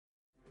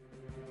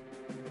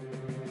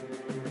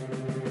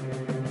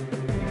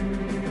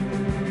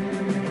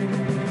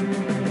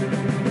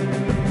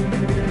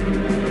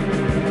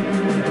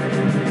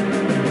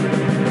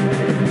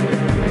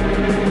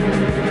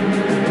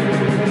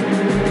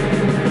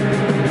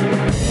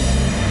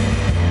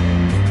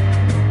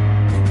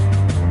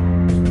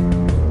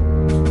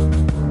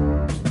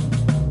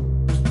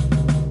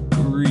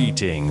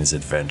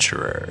Greetings,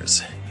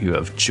 adventurers. You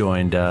have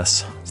joined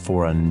us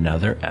for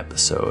another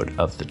episode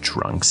of the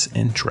Drunks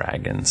and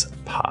Dragons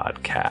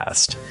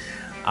podcast.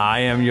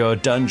 I am your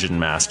dungeon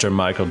master,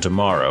 Michael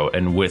Demaro,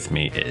 and with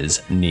me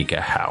is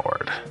Nika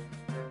Howard.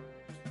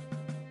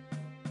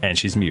 And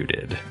she's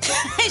muted.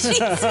 Hey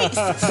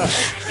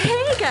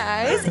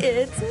guys,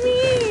 it's me.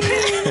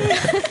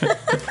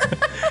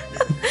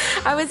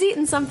 I was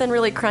eating something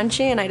really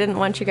crunchy and I didn't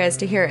want you guys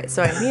to hear it,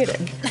 so I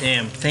muted.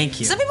 Damn, thank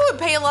you. Some people would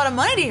pay a lot of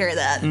money to hear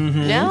that.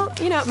 Mm-hmm. No,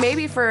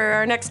 maybe for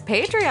our next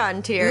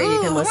Patreon tier,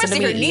 you can listen to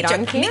me eat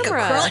on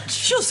camera.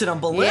 She'll sit on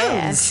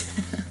balloons.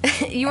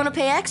 Yeah. You want to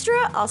pay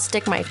extra? I'll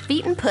stick my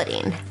feet in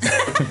pudding.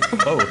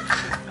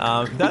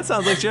 That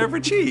sounds like Jennifer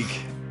Cheek.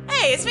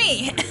 Hey, it's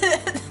me.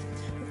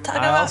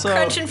 Talking about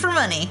crunching for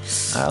money.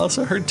 I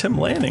also heard Tim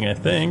Lanning, I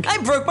think. I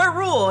broke my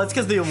rule. It's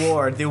because the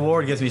award. The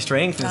award gives me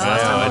strength.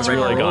 It's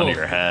really gone to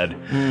your head.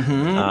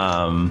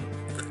 Mm-hmm.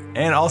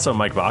 And also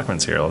Mike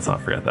Bachman's here. Let's not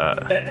forget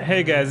that.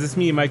 Hey guys, it's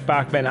me, Mike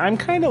Bachman. I'm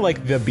kind of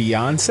like the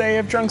Beyonce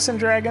of Drunks and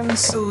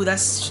Dragons. Ooh,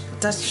 that's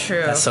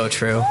true. That's so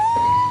true.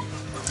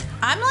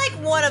 I'm like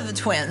one of the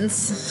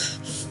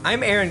twins.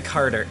 I'm Aaron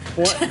Carter.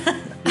 What?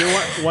 You're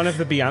one of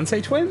the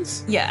Beyonce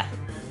twins? Yeah.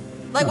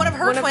 Like one of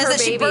her twins that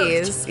she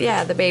birthed.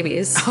 Yeah, the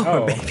babies. Oh,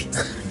 her babies.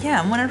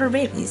 Yeah, I'm one of her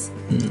babies.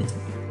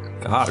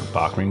 God,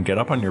 Bachman, get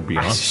up on your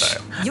Beyonce.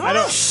 You don't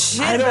know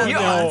shit about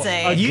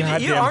Beyonce. You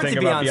aren't the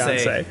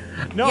Beyonce.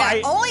 No, yeah,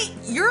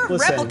 you're a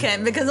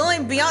replicant because only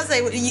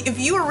Beyonce. If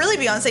you were really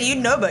Beyonce, you'd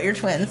know about your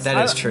twins.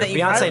 That is true.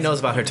 Beyonce knows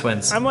about her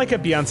twins. I'm like a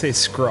Beyonce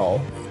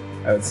scroll,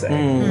 I would say.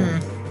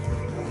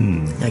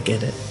 I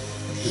get it.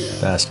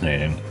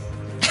 Fascinating.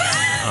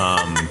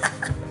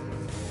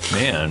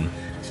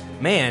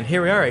 Man,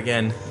 here we are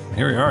again.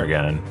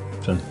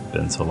 It's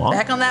been so long.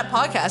 Back on that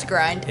podcast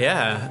grind.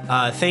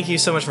 Yeah. Thank you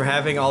so much for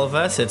having all of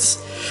us. It's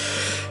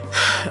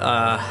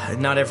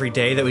not every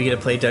day that we get to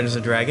play Dungeons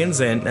and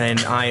Dragons, and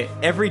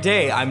every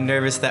day I'm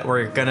nervous that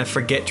we're gonna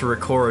forget to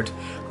record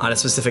on a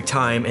specific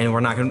time, and we're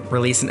not gonna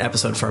release an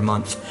episode for a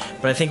month.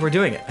 But I think we're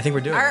doing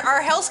it.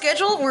 Our hell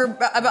schedule, we're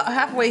about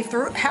halfway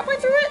through it.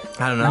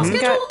 I don't know. We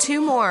got two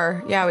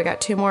more. Yeah, we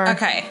got two more.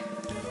 Okay.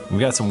 We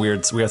got some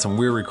weird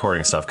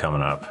recording stuff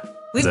coming up.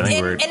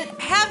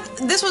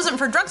 This wasn't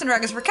for Drunks and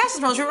Dragons, for Cast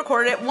of Thrones. We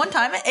recorded it one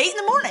time at 8 in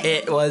the morning.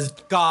 It was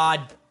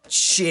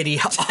shitty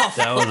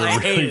awful. That was I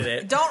hated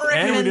it. Don't recommend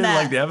that. And we didn't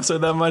like the episode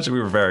that much. We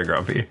were very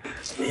grumpy.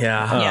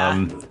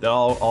 Yeah. They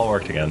all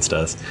worked against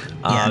us.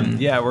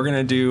 We're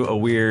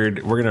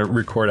gonna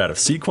record out of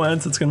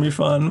sequence. It's gonna be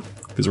fun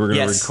because we're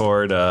gonna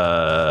record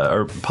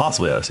or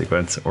possibly out of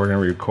sequence. We're gonna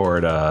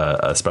record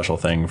a special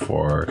thing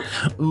for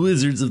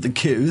Wizards of the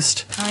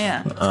Coast. Oh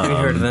yeah. Have you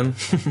heard of them?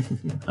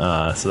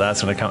 So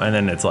that's gonna come, and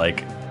then it's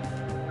like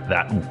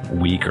that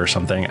week or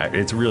something.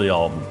 It's really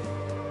all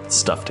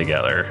stuff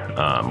together.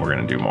 We're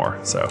gonna do more.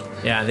 So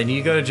yeah, then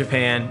you go to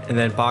Japan, and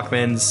then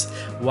Bachman's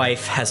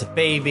wife has a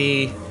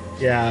baby.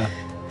 Yeah.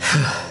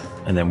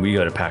 And then we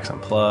go to PAX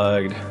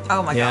Unplugged.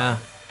 Oh my god.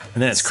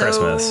 And then it's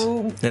Christmas.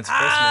 Then it's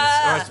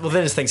Christmas.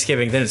 Then it's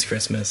Thanksgiving. Then it's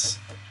Christmas.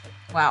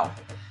 Wow.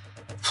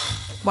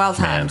 Wild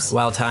times.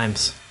 Wild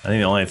times. I think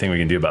the only thing we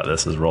can do about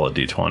this is roll a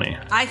d20.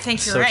 I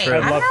think you're So right. true.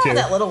 I'm I'd gonna love roll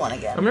to. that little one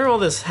again. I'm gonna roll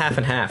this half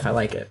and half. I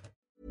like it.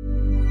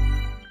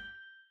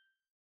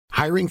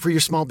 Hiring for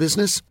your small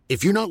business?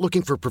 If you're not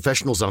looking for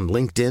professionals on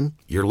LinkedIn,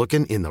 you're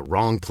looking in the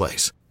wrong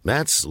place.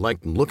 That's like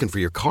looking for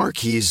your car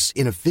keys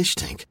in a fish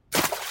tank.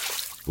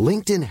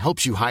 LinkedIn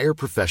helps you hire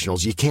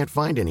professionals you can't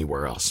find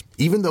anywhere else,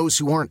 even those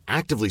who aren't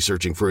actively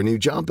searching for a new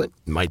job but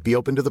might be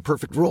open to the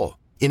perfect role.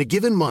 In a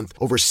given month,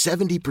 over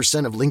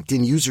 70% of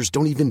LinkedIn users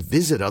don't even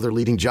visit other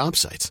leading job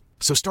sites.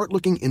 So start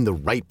looking in the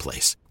right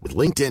place. With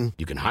LinkedIn,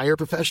 you can hire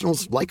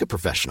professionals like a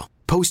professional.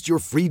 Post your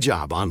free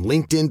job on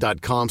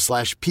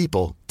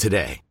linkedin.com/people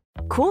today.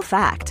 Cool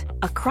fact,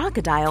 a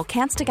crocodile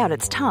can't stick out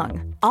its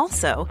tongue.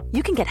 Also,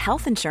 you can get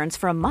health insurance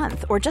for a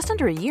month or just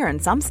under a year in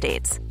some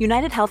states.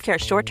 United Healthcare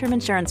short-term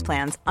insurance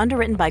plans,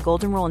 underwritten by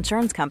Golden Rule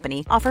Insurance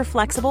Company, offer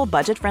flexible,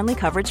 budget-friendly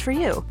coverage for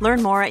you.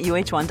 Learn more at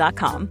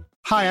uh1.com.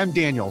 Hi, I'm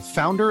Daniel,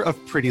 founder of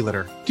Pretty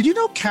Litter. Did you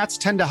know cats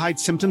tend to hide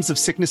symptoms of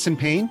sickness and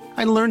pain?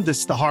 I learned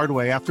this the hard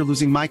way after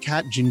losing my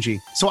cat,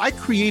 Gingy. So I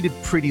created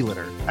Pretty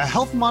Litter, a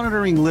health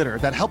monitoring litter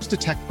that helps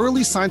detect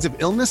early signs of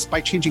illness by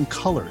changing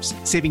colors,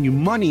 saving you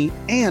money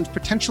and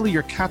potentially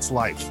your cat's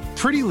life.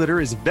 Pretty Litter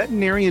is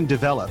veterinarian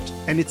developed,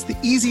 and it's the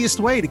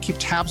easiest way to keep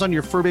tabs on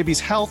your fur baby's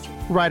health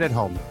right at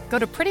home. Go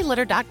to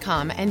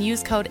prettylitter.com and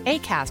use code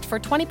ACAST for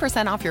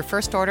 20% off your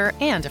first order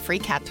and a free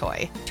cat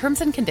toy.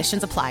 Terms and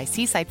conditions apply.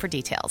 See site for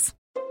details.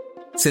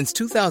 Since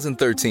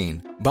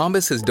 2013,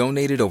 Bombas has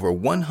donated over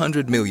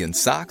 100 million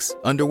socks,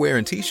 underwear,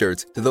 and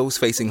T-shirts to those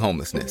facing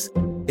homelessness.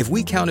 If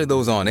we counted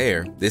those on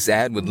air, this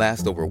ad would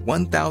last over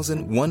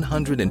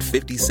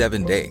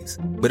 1,157 days.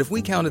 But if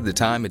we counted the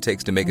time it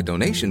takes to make a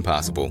donation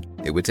possible,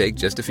 it would take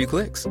just a few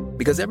clicks.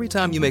 Because every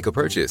time you make a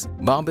purchase,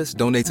 Bombas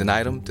donates an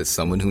item to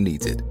someone who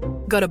needs it.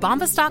 Go to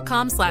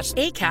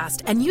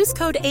bombas.com/ACAST and use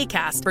code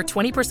ACAST for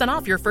 20%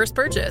 off your first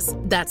purchase.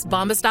 That's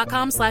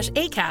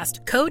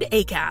bombas.com/ACAST, code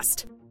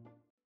ACAST.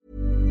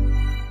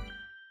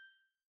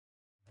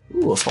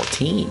 Ooh, a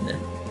 14.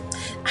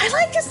 I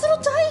like this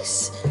little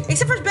dice.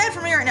 Except for it's bad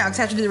for me right now because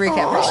I have to do the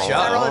recap.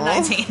 I rolled a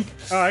 19.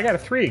 Oh, I got a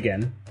 3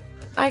 again.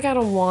 I got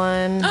a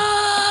 1.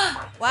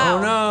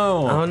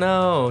 Wow. Oh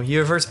no. You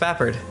reverse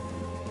bappered.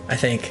 I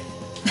think.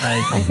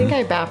 I think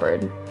I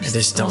bappered. I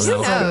just don't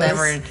know.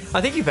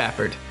 I think you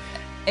bappered.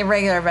 A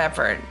regular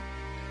Bapford.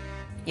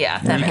 Yeah,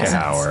 that makes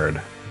sense. Howard,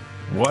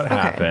 what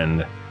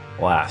happened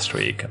last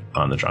week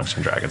on the Drunks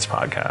and Dragons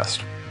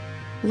podcast?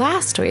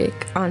 Last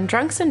week on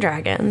Drunks and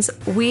Dragons,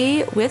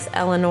 we, with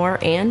Eleanor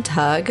and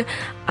Tug,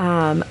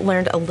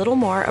 learned a little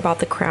more about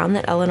the crown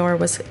that Eleanor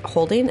was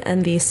holding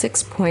and the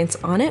 6 points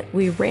on it.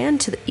 We ran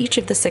to each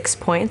of the 6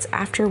 points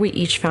after we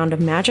each found a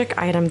magic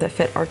item that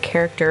fit our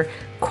character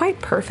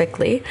quite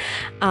perfectly.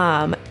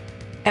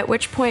 At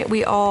which point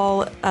we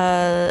all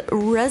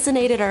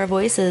resonated our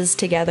voices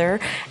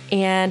together,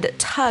 and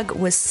Tug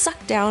was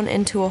sucked down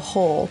into a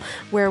hole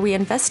where we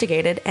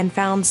investigated and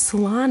found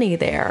Sulani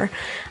there.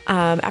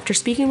 After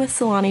speaking with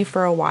Sulani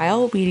for a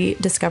while, we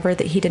discovered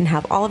that he didn't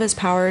have all of his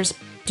powers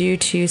due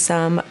to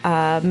some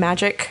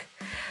magic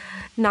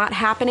not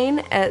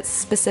happening at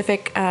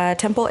specific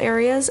temple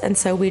areas, and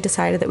so we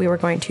decided that we were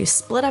going to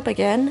split up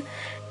again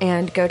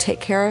and go take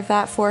care of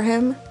that for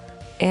him,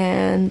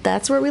 and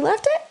that's where we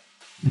left it.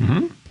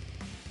 Mm-hmm.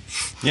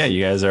 Yeah,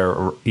 you guys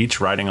are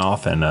each riding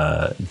off in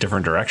a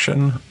different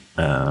direction,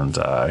 and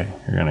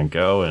you're going to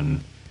go and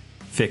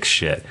fix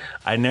shit.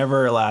 I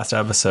never last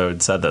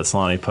episode said that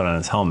Sulani put on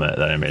his helmet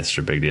that I made such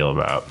a big deal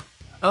about.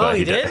 Oh, but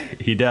he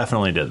did? He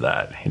definitely did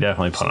that. He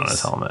definitely put on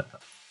his helmet.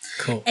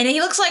 Cool. And he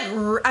looks like,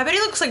 I bet he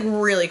looks like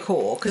really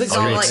cool. Because it's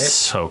all like,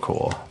 so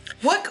cool.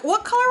 What color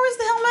was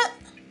the helmet?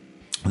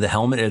 The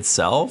helmet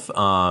itself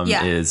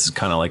is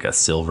kind of like a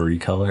silvery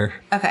color.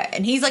 Okay,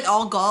 and he's like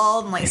all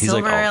gold and like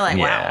silver,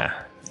 wow.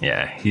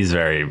 Yeah, he's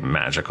very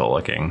magical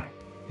looking.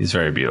 He's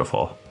very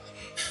beautiful.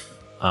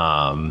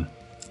 So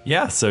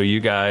you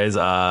guys,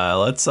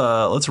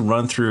 let's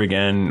run through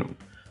again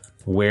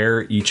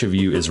where each of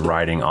you is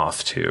riding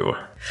off to.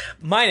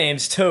 My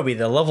name's Toby,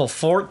 the level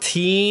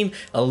 14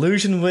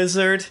 illusion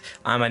wizard.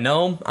 I'm a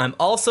gnome. I'm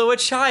also a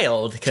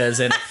child, because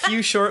in a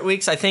few short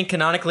weeks, I think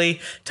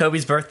canonically,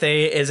 Toby's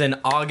birthday is in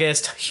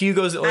August.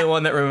 Hugo's the only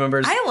one that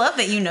remembers. I love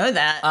that you know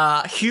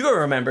that. Hugo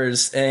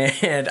remembers,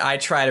 and I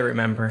try to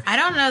remember. I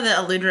don't know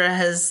that Eludra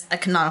has a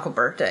canonical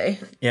birthday.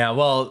 Yeah,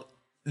 well,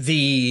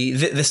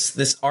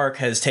 this arc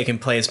has taken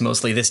place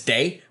mostly this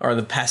day or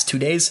the past 2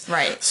 days,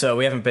 right? So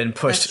we haven't been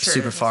pushed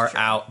super far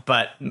out.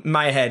 But in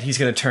my head, he's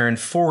going to turn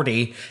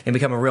 40 and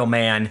become a real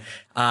man.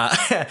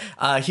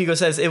 Hugo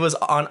says it was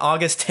on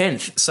August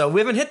 10th, so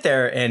we haven't hit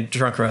there in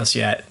Drunk Roast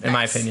yet, in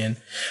my opinion.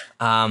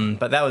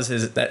 But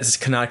that is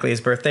canonically his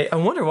birthday. I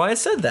wonder why I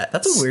said that.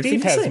 That's a weird thing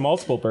to say. Steve has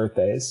multiple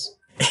birthdays.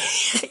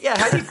 Yeah,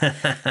 how do you?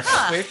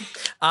 Weird.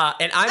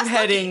 And I'm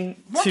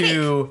heading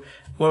to.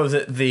 What was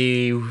it?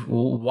 The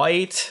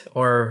white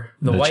or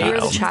the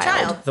white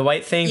child? The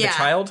white thing, the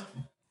child?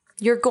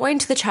 You're going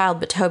to the child,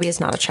 but Toby is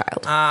not a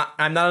child.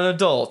 I'm not an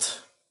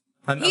adult.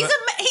 He's not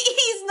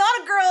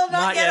a girl,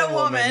 not yet a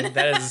woman.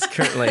 That is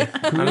currently.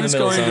 Who's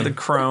going to the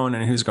crone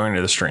and who's going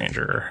to the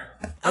stranger?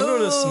 I'm going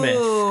to the smith.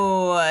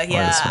 Oh,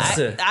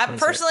 yeah.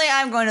 Personally,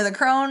 I'm going to the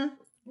crone.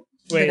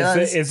 Wait,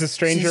 is the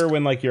stranger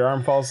when like your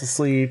arm falls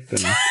asleep and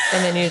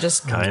then you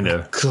just kind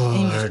of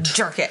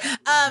jerk it?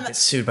 Get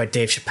sued by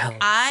Dave Chappelle.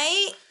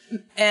 I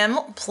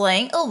am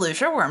playing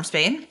Elusha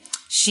Wormspade.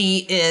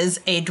 She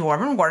is a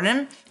dwarven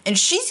warden, and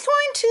she's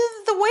going to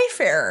the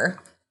Wayfarer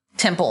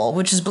Temple,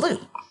 which is blue.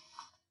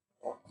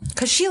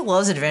 Because she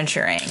loves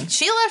adventuring.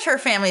 She left her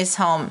family's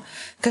home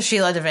because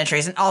she loved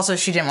adventuring, and also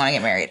she didn't want to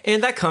get married.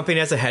 And that company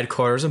has a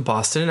headquarters in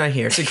Boston, and I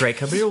hear it's a great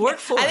company to work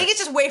for. I think it's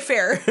just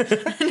Wayfarer,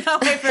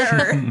 not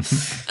Wayfarer.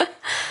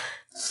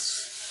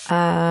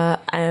 I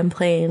am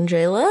playing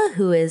Jayla,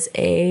 who is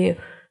a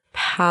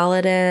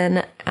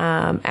paladin,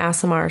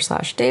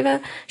 Aasimar/Deva.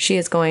 She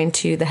is going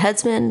to the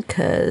Headsman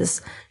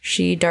because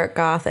she dark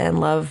goth and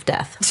love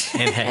death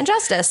and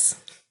justice.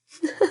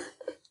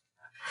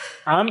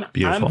 I'm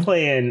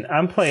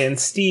playing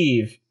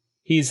Steve.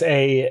 He's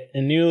a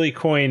newly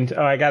coined.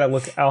 Oh,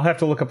 I'll have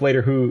to look up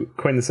later who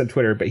coined this on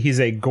Twitter. But he's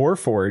a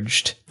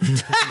Goreforged.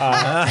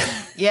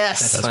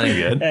 Yes, that's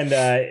pretty good.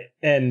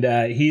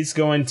 And he's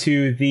going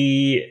to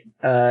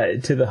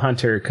the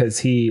hunter because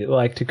he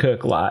liked to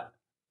cook a lot.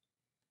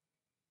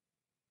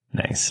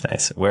 Nice.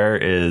 Where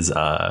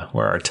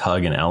are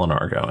Tug and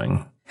Eleanor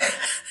going?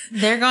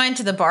 They're going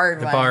to the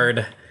Bard.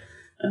 Bard.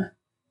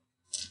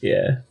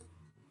 Yeah.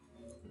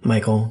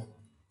 Michael.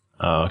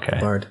 Oh, okay.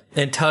 Bard.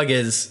 And Tug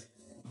is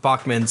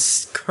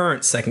Bachman's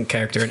current second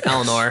character, and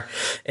Eleanor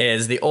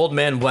is the old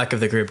man Weck of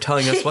the group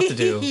telling us what to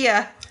do.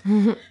 Yeah.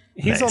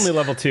 He's only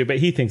level 2, but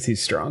he thinks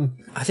he's strong.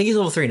 I think he's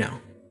level 3 now.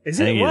 Is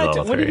he?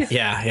 What?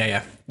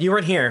 Yeah. You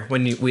weren't here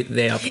when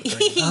they up.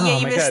 Yeah,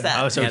 you missed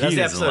that. Oh, so that's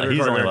the episode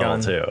he's only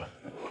level 2.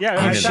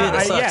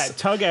 Yeah,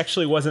 Tug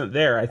actually wasn't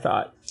there, I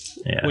thought.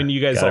 Yeah, when you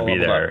guys gotta all be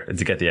there up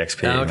to get the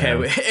XP. Okay,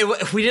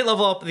 we didn't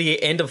level up at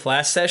the end of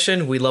last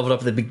session. We leveled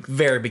up at the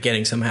very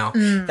beginning somehow.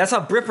 That's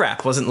how Brip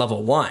Rap wasn't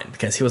level 1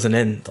 because he wasn't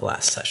in the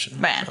last session.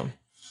 Man.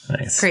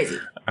 Nice. Crazy.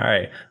 All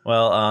right.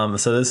 Well,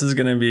 so this is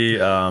going to be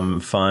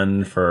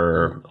fun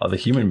for all the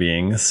human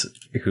beings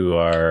who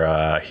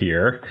are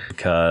here,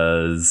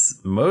 because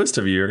most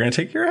of you are going to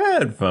take your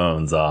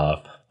headphones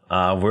off.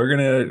 We're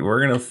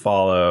gonna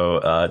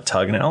follow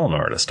Tug and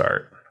Eleanor to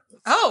start.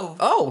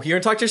 Oh, you're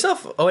gonna talk to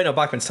yourself? Oh wait, no,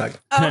 Bachman's Tug.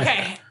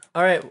 Okay.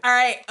 All right.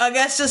 I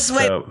guess just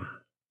wait. So,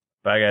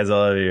 bye guys, I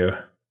love you.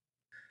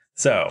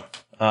 So,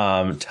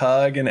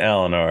 Tug and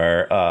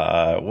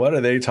Eleanor, what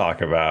do they talk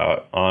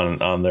about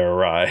on their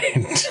ride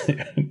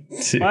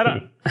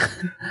to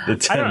the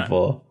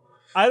temple?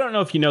 I don't know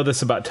if you know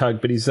this about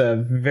Tug, but he's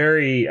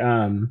very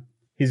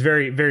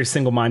very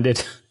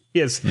single-minded. He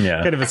has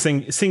kind of a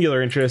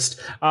singular interest,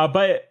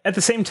 but at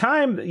the same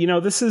time,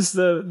 this is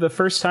the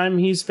first time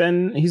he's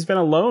been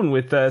alone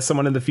with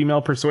someone in the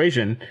female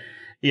persuasion,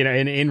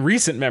 in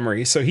recent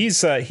memory. So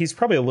he's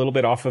probably a little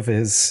bit off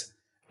his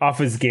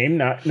game,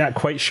 not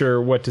quite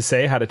sure what to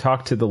say, how to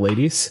talk to the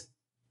ladies.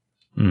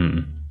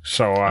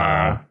 So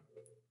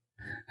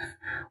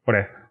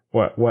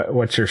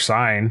what's your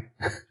sign?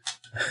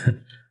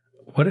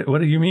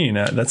 What do you mean?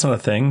 That's not a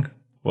thing.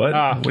 What?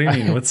 What do you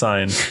mean? What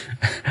sign?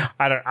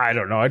 I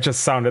don't know. It just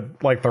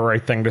sounded like the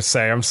right thing to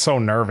say. I'm so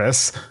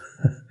nervous.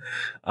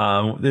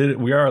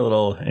 We are a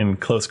little in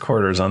close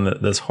quarters on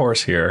this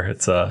horse here.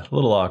 It's a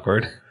little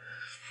awkward.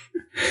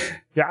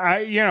 Yeah,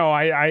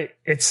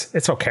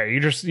 it's okay. You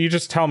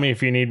just tell me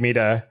if you need me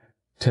to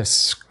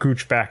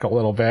scooch back a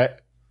little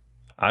bit.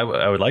 I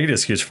would like you to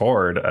scooch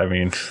forward. I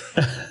mean,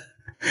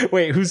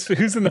 wait, who's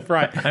in the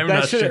front? I'm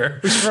not sure.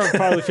 We should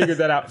probably figure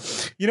that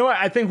out. You know what?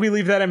 I think we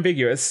leave that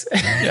ambiguous.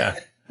 Yeah,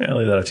 I'll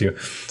leave that up to you.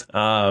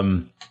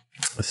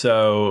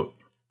 So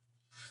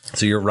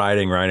you're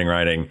riding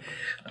down.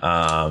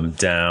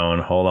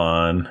 Hold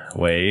on.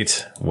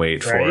 Wait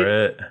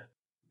for it.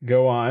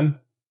 Go on.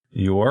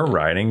 You're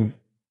riding,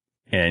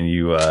 and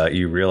you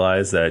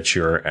realize that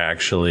you're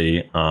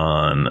actually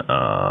on.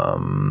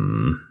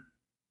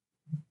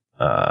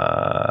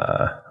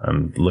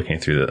 I'm looking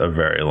through a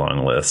very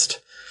long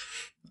list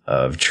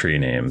of tree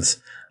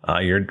names.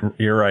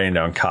 You're riding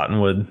down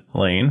Cottonwood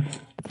Lane.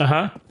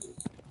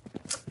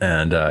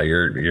 And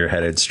you're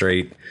headed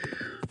straight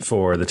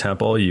for the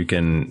temple. You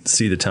can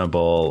see the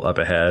temple up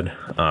ahead.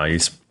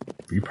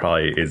 You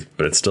probably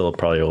but it's still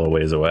probably a little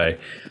ways away.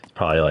 It's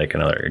probably like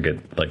a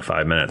good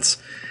 5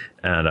 minutes.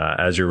 And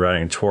as you're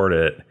riding toward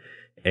it,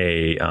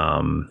 a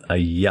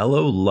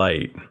yellow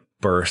light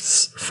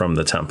bursts from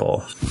the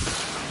temple.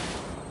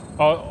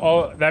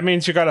 Oh, that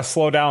means you got to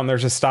slow down.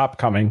 There's a stop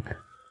coming.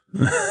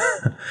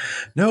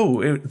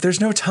 No,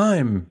 there's no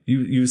time.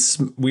 You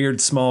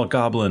weird small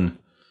goblin.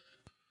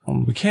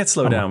 We can't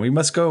slow down. We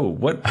must go.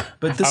 What?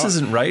 But this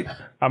isn't right.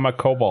 I'm a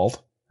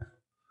kobold.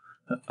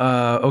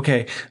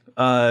 Okay.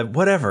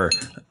 Whatever.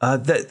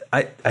 That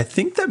I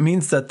think that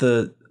means that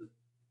the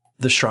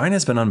shrine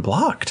has been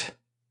unblocked.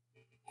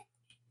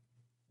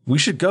 We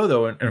should go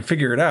though and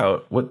figure it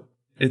out.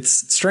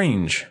 It's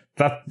strange.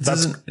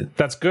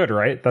 That's good,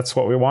 right? That's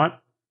what we want.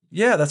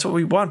 Yeah, that's what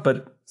we want.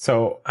 But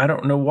so I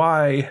don't know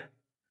why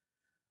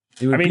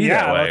it would be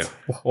that way.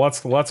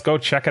 Let's go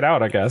check it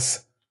out, I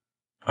guess.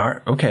 All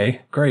right,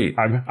 okay, great.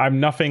 I'm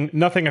nothing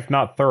if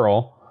not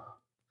thorough.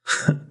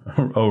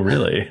 Oh,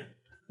 really?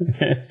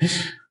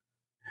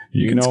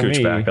 You can scooch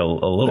me back a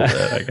little bit,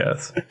 I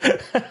guess.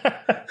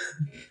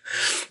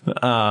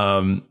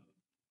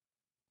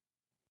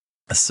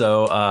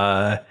 So,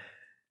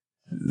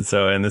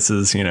 and this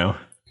is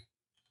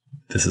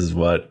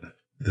what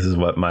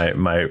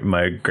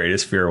my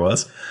greatest fear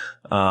was.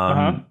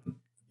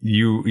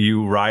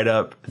 You ride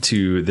up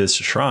to this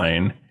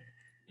shrine,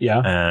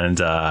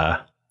 and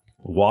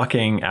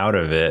walking out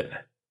of it,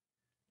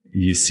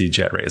 you see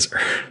Jet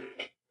Razor.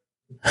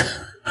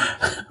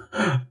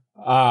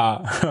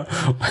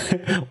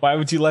 Why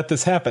would you let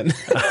this happen?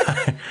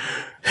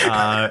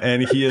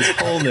 And he is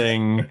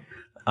holding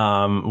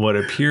what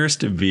appears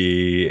to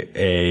be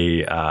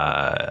it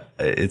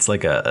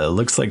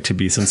looks like to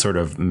be some sort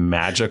of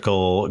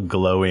magical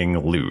glowing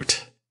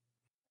lute.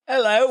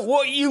 Hello,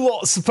 what are you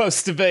lot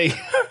supposed to be?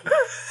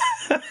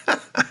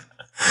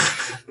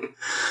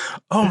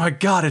 Oh my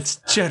god, it's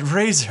Jet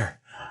Razor.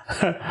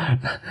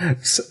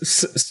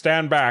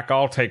 Stand back,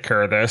 I'll take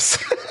care of this.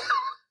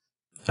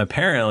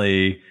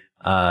 Apparently,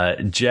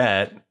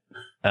 Jet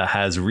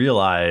has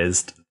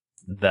realized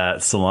that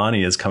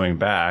Sulani is coming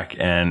back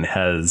and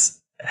has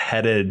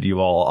headed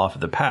you all off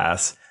of the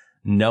pass,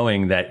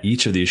 knowing that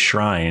each of these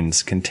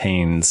shrines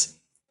contains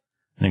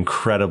an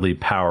incredibly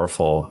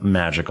powerful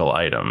magical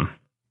item.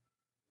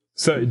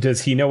 So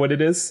does he know what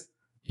it is?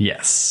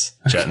 Yes.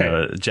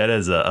 Jet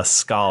is a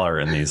scholar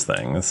in these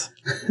things.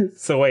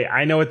 So wait,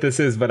 I know what this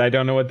is, but I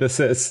don't know what this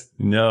is.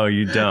 No,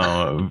 you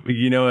don't.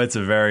 You know it's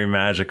a very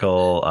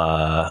magical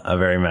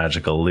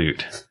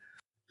lute.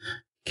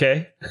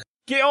 Okay.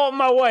 Get out of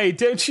my way.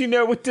 Don't you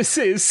know what this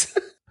is?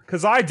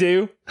 Because I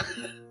do.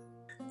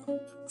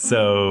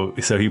 So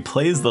he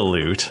plays the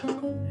lute,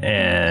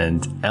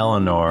 and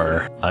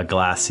Eleanor, a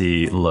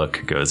glassy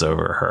look goes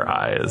over her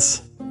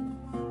eyes.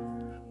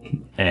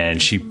 And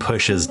she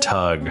pushes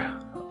Tug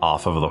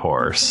off of the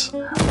horse.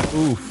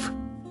 Oof.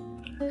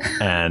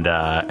 And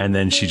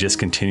then she just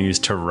continues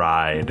to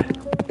ride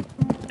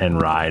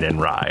and ride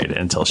and ride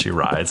until she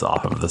rides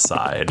off of the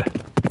side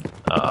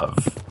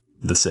of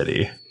the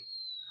city.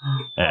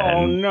 And,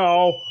 oh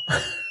no.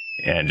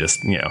 And just,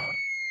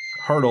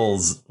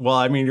 hurdles. Well,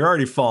 I mean, you're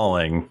already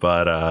falling,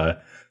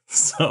 but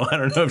so I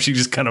don't know if she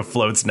just kind of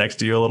floats next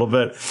to you a little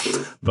bit,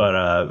 but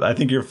I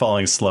think you're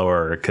falling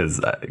slower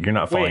because you're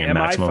not falling at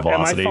maximum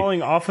velocity. Am I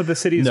falling off of the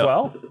city as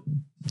well?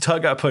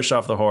 Tug got pushed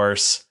off the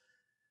horse,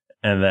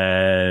 and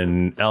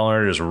then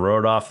Eleanor just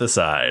rode off the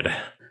side.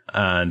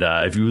 And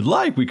if you would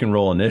like, we can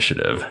roll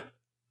initiative.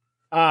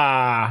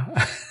 No,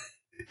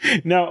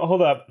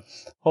 hold up.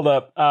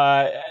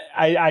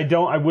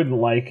 I wouldn't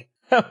like.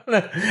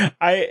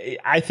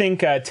 I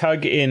think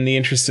Tug, in the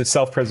interest of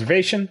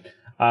self-preservation,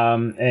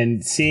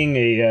 and seeing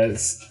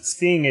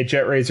a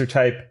Jet Razor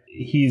type,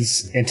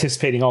 he's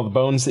anticipating all the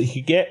bones that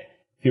he could get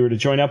if he were to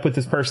join up with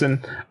this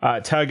person.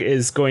 Tug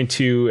is going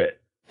to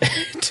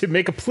to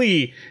make a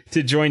plea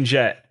to join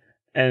Jet,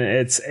 and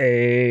it's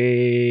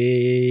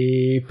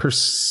a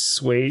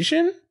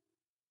persuasion.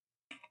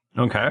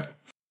 Okay,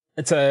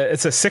 it's a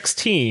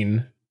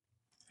 16.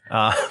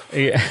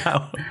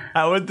 Yeah.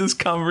 How would this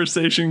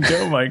conversation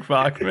go, Mike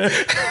Bachman?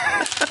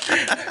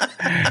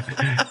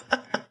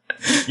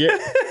 Yeah.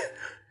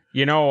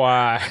 You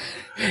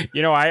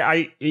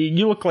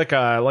look like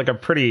a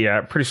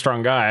pretty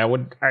strong guy.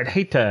 I'd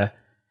hate to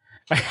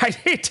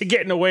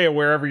get in the way of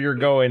wherever you're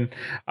going.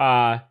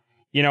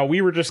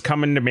 We were just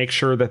coming to make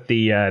sure that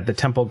the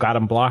temple got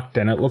him blocked,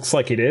 and it looks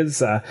like it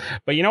is.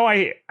 But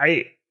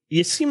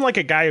you seem like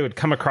a guy who would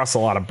come across a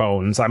lot of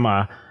bones. I'm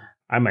a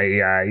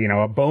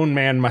bone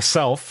man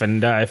myself,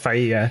 and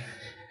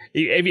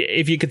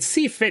if you could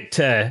see fit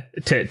to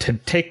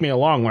take me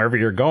along wherever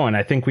you're going,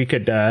 I think we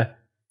could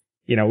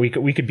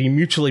we could be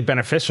mutually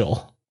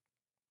beneficial.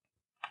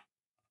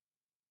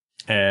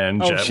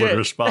 And Jet would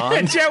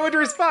respond. Jet would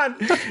respond.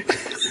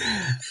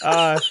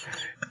 Well,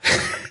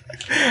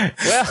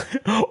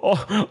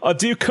 I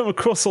do come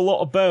across a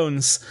lot of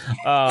bones.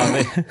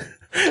 How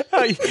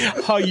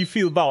you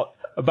feel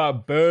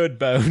about bird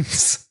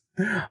bones?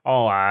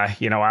 Oh, I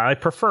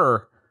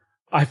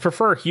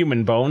prefer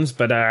human bones,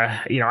 but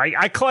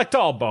I collect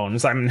all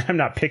bones. I'm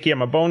not picky.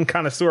 I'm a bone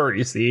connoisseur,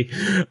 you see.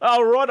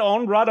 Oh, right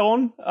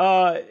on.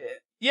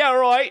 Yeah,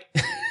 right.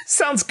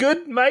 Sounds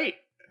good, mate.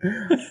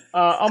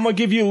 I'm gonna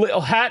give you a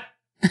little hat.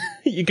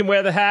 You can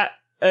wear the hat,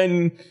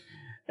 and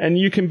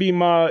you can be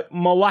my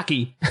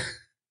lucky.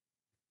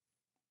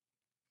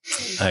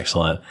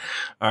 Excellent.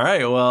 All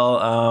right. Well,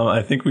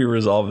 I think we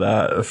resolved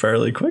that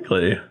fairly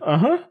quickly.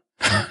 Uh-huh.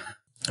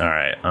 All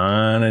right.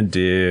 I'm gonna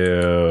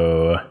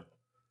do.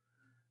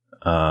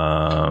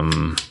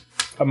 I'm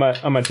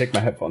gonna take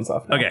my headphones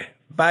off now. Okay.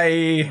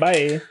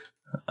 Bye.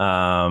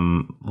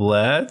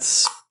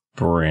 Let's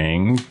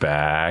bring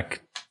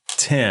back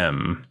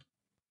Tim.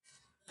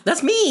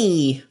 That's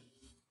me.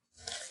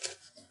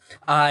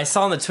 I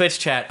saw in the Twitch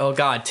chat. Oh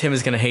God, Tim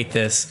is gonna hate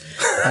this.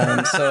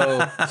 So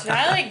should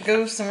I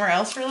go somewhere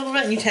else for a little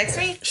bit and you text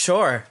me?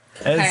 Sure.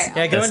 Okay.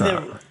 Yeah, go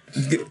into.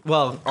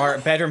 Well, our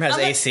bedroom has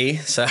AC,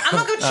 so I'm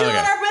gonna go chill in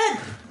our bed.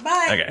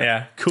 Bye. Okay.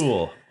 Yeah.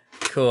 Cool.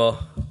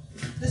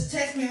 Just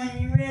text me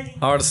when you're ready.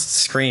 I'll just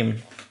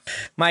scream.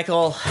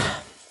 Michael,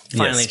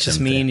 finally, it's just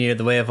me and you,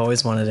 the way I've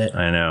always wanted it.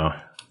 I know.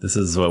 This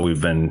is what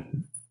we've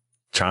been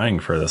trying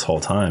for this whole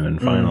time,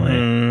 and finally.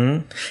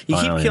 Mm-hmm. You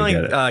keep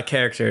killing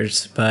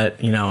characters, but,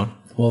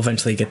 we'll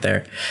eventually get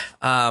there.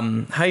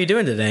 How you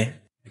doing today?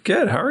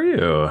 Good. How are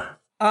you?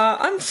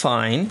 I'm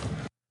fine.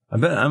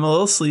 I'm a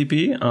little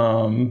sleepy.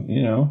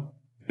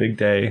 Big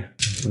day.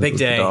 Big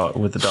day.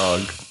 With the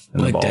dog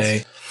and the balls.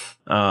 Day.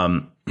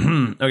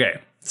 Okay.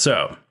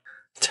 So,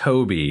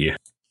 Toby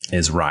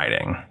is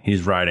riding.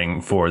 He's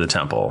riding for the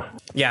temple.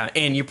 Yeah,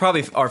 and you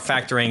probably are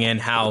factoring in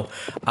how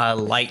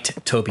light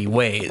Toby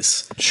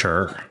weighs.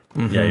 Sure.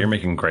 Mm-hmm. Yeah, you're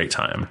making great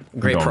time.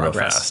 Great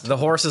progress. The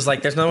horse is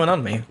like, there's no one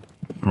on me.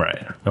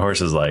 Right. The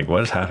horse is like,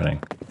 what is happening?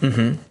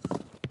 Mm-hmm.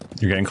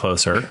 You're getting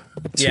closer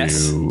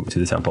to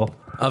the temple.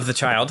 Of the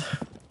child.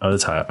 Of the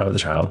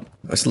child.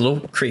 It's a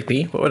little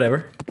creepy, but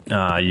whatever.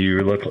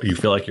 You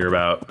feel like you're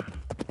about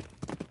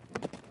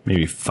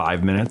maybe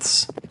 5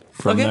 minutes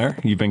from there.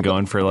 You've been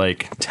going for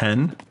like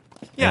 10.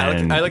 Yeah,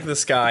 I look at the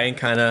sky and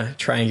kind of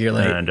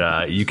triangulate.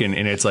 And you can,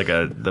 and it's like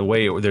the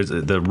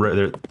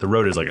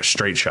road is like a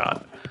straight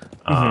shot.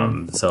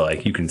 So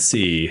like you can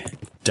see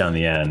down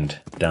the end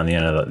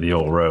of the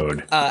old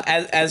road.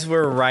 As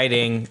we're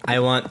riding, I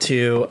want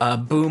to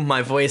boom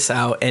my voice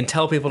out and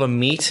tell people to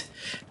meet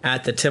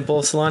at the Temple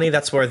of Solani.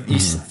 That's where you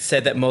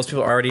said that most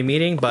people are already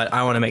meeting, but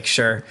I want to make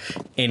sure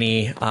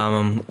any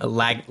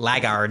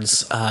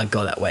laggards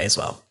go that way as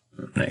well.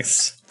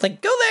 Nice. Like,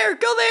 go there.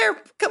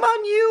 Come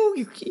on,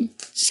 you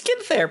just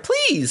get there,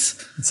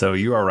 please. So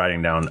you are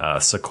riding down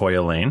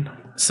Sequoia Lane.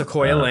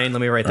 Sequoia Lane. Let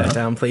me write that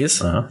down,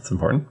 please. It's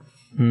important.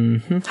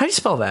 Mm-hmm. How do you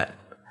spell that?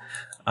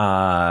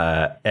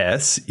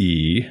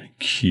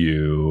 SEQ.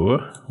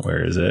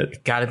 Where is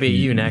it? Gotta be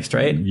U next,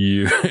 right?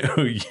 U.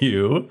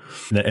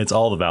 It's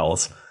all the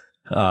vowels.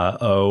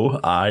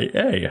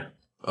 OIA.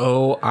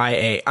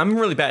 OIA. I'm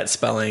really bad at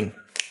spelling.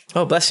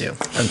 Oh, bless you.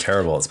 I'm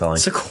terrible at spelling.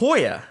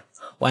 Sequoia.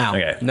 Wow.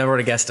 Okay. Never would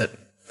have guessed it.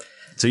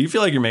 So you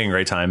feel like you're making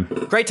great time.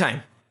 Great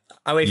time.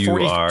 I weigh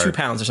 42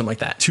 pounds or something like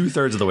that.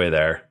 2/3 of the way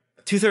there.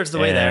 2/3 of the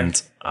way there.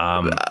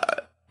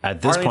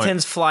 At this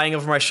Arlington's point, flying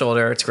over my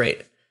shoulder. It's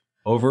great.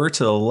 over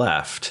to the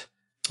left.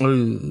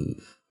 Ooh.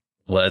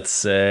 Let's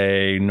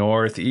say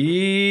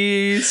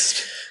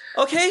northeast.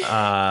 Okay.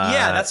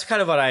 Yeah, that's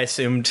kind of what I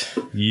assumed.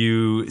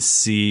 You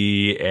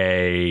see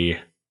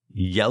a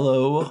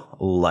yellow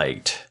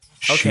light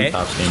shoot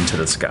up into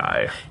the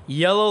sky.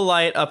 Yellow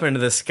light up into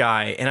the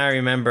sky, and I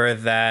remember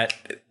that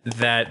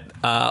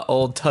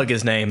old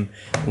Tugga's name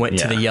went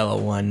to the yellow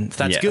one.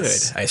 That's good,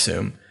 I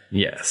assume.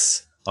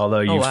 Yes.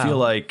 Although you feel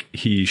like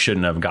he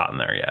shouldn't have gotten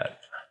there yet.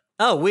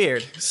 Oh,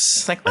 weird.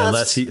 It's like, well,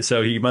 unless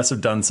he must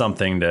have done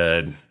something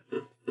to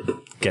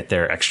get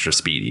there extra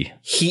speedy.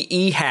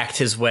 He hacked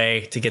his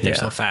way to get there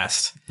so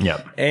fast.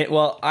 Yep. And,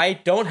 well, I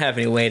don't have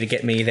any way to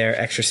get me there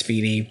extra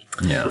speedy.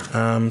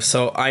 Yeah.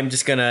 So I'm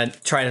just gonna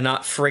try to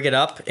not frig it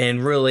up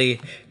and really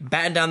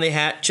batten down the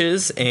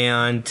hatches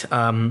and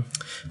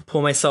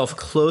pull myself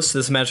close to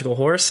this magical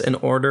horse in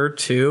order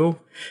to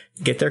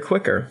get there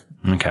quicker.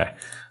 Okay.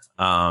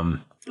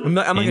 I'm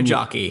like a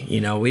jockey,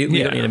 you know. We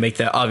don't need to make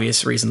the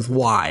obvious reasons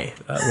why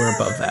we're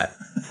above that.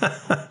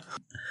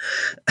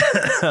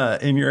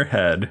 In your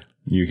head,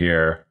 you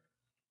hear,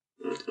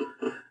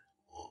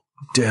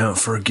 "Don't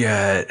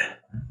forget,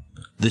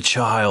 the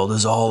child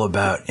is all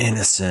about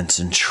innocence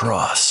and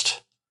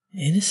trust."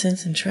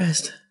 Innocence and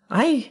trust.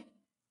 I've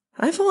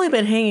only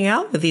been hanging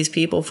out with these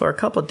people for a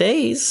couple of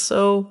days,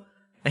 so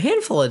a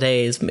handful of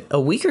days, a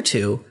week or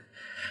two.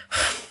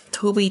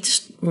 Toby,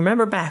 just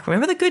remember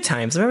the good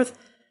times. Remember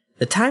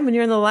the time when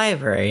you're in the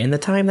library, and the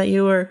time that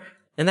you were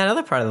in that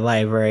other part of the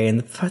library,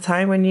 and the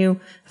time when you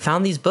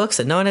found these books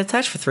that no one had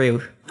touched for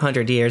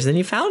 300 years, and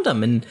you found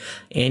them, and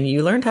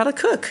you learned how to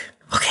cook.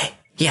 Okay,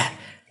 yeah.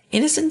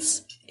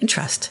 Innocence and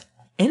trust.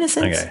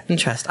 Innocence and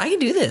trust. I can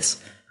do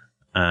this.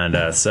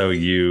 And so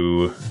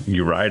you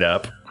ride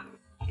up.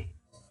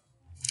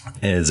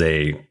 It is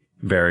a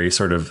very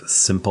sort of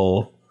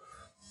simple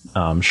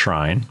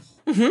shrine.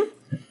 Mm-hmm.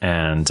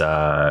 And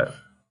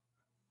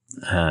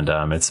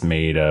it's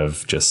made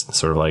of just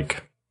sort of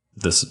like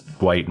this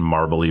white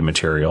marbly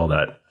material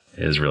that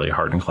is really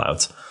hard in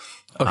clouds.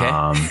 Okay.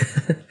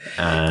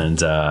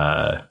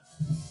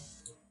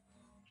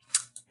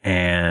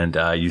 And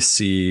you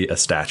see a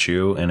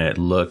statue, and it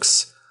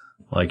looks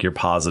like, you're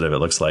positive it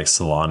looks like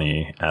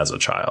Sulani as a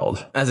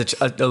child, as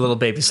a little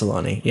baby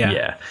Sulani. Yeah.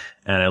 Yeah.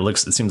 And it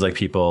seems like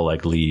people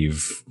like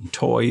leave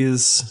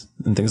toys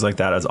and things like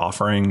that as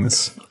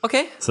offerings.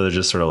 Okay. So they're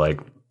just sort of like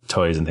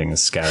toys and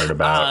things scattered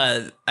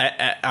about.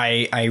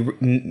 I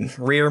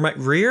rear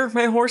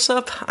my horse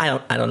up. I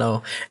don't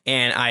know.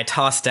 And I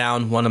toss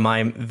down one of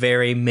my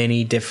very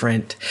many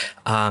different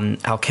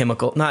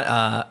alchemical,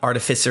 not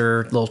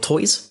artificer little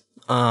toys.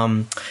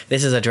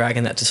 This is a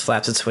dragon that just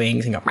flaps its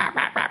wings and goes rah,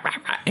 rah, rah, rah,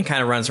 rah, and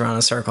kind of runs around in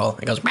a circle.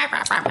 It goes rah,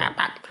 rah, rah, rah,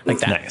 rah, like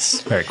that.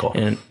 Nice. Very cool.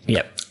 And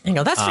yep. And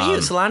go, that's for you,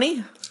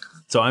 Sulani.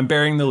 So I'm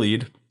bearing the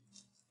lead.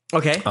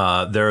 Okay.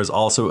 There is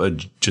also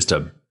just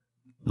a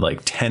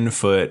like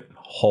 10-foot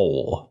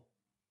hole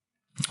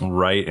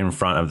right in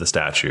front of the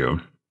statue.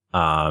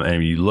 And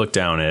if you look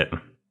down it,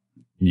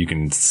 you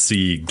can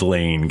see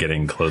Glane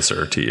getting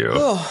closer to you.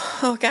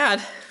 Oh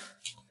God.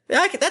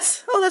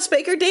 That's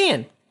Baker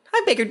Dan.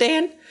 Hi, Baker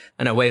Dan.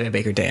 I know, wait,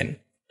 Baker Dan.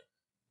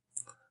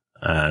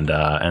 And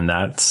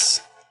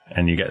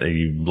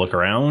you look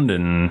around,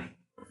 and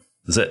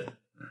that's it.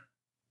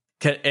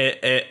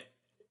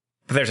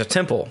 There's a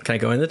temple. Can I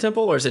go in the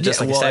temple, or is it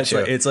just like a statue?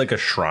 It's like a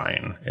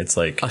shrine. It's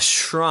like a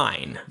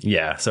shrine.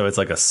 Yeah. So it's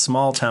like a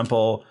small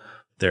temple.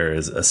 There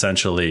is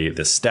essentially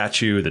this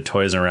statue, the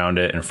toys around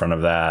it, in front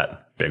of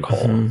that big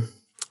hole.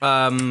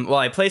 Mm-hmm. Well,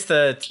 I place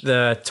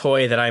the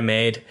toy that I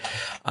made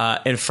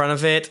in front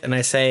of it, and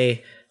I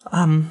say,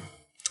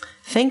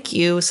 "Thank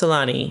you,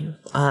 Sulani,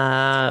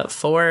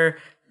 for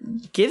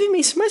giving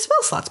me my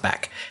spell slots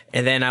back."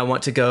 And then I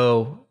want to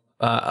go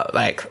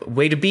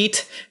wait a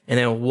beat, and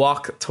then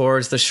walk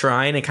towards the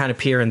shrine and kind of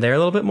peer in there a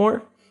little bit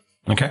more.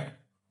 Okay.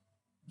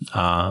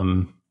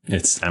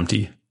 It's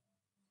empty.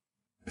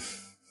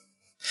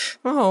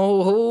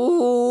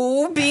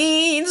 Oh,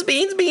 beans.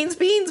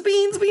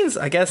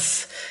 I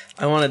guess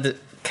I wanted to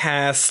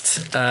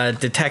cast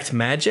Detect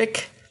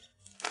Magic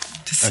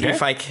to see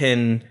if I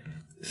can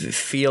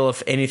feel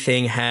if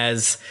anything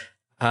has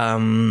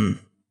some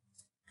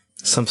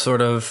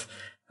sort of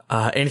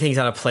anything's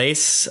out of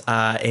place,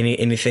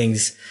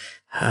 anything's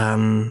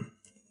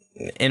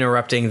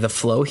interrupting the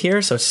flow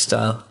here. So it's just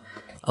a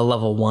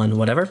level 1,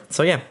 whatever.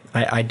 So yeah,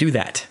 I do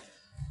that.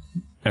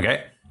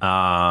 Okay.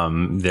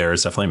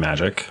 There's definitely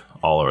magic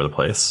all over the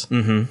place.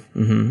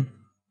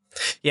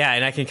 Yeah,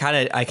 and I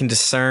can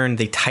discern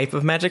the type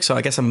of magic. So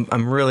I guess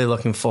I'm really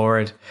looking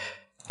forward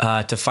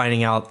to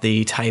finding out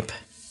the type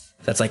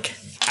that's like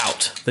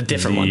out, the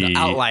different one, the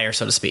outlier,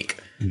 so to speak.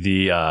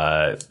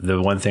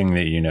 The one thing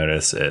that you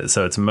notice is,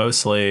 so it's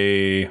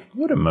mostly,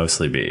 what would it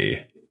mostly be?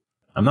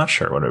 I'm not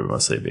sure what it would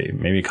mostly be.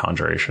 Maybe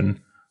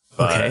conjuration.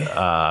 But, okay.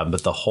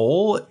 But the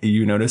hole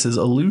you notice is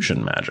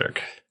illusion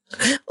magic.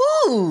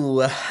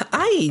 Ooh,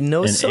 I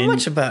know so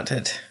much about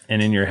it.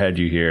 And in your head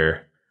you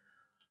hear,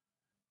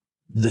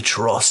 the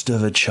trust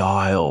of a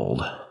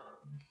child.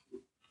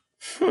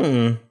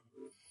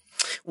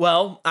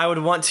 Well, I would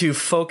want to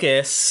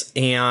focus,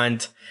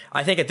 and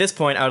I think at this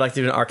point I would like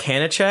to do an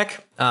Arcana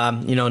check.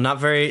 Not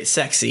very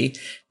sexy,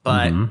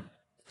 but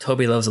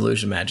Toby loves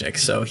illusion magic,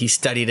 so he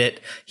studied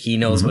it. He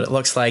knows what it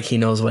looks like. He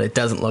knows what it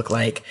doesn't look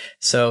like.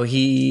 So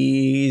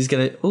he's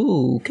gonna.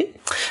 Ooh, okay.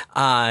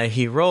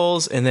 He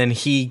rolls, and then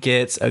he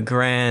gets a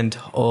grand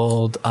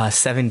old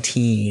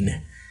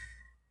 17.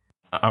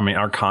 I mean,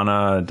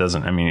 Arcana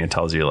doesn't. I mean, it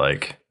tells you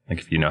like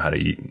if you know how to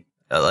eat.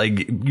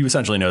 Like you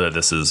essentially know that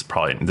this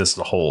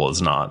hole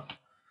is not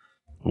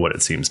what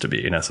it seems to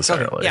be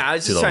necessarily. Okay. Yeah, I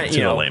was just trying to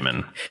the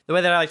layman. The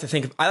way that I like to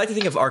think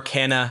of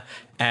Arcana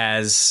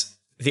as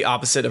the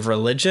opposite of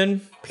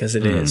religion, because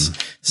it is.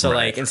 So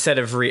like instead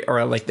of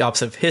or like the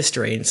opposite of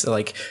history, and so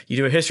like you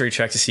do a history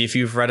check to see if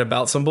you've read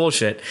about some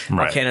bullshit.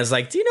 Right. Arcana is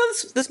like, do you know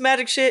this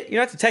magic shit?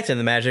 You're not detecting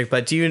the magic,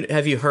 but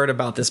have you heard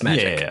about this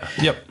magic? Yeah.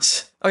 Yep.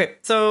 Okay,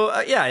 so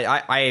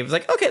I was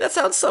like, okay, that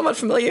sounds somewhat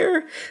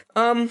familiar.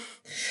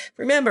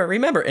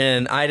 Remember,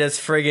 and I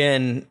just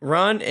friggin'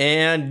 run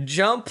and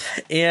jump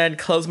and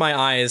close my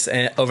eyes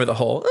over the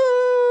hole.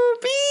 Oh,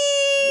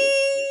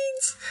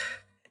 beans!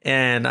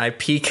 And I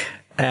peek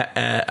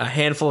a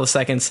handful of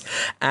seconds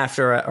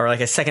after, or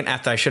like a second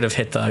after I should have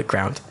hit the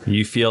ground.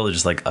 You feel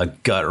just like a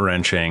gut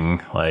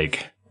wrenching,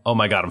 like, oh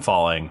my god, I'm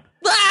falling.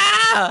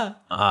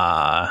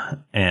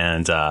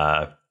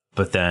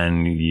 But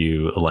then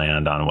you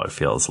land on what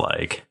feels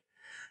like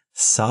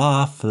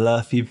soft,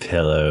 fluffy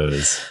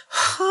pillows.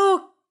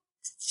 Oh,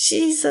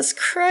 Jesus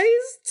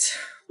Christ!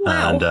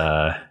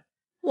 Wow!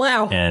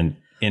 Wow! And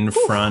in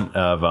front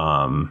of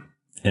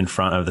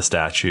the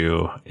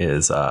statue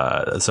is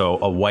so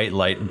a white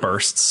light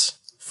bursts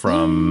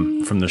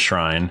from the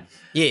shrine.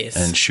 Yes,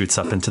 and shoots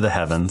up into the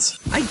heavens.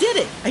 I did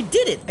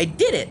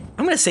it!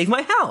 I'm gonna save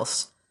my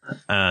house.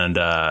 And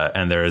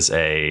there's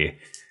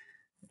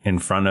in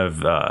front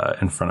of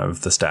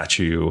the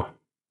statue,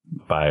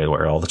 by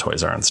where all the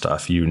toys are and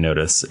stuff, you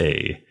notice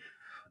a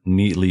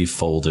neatly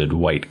folded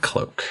white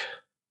cloak.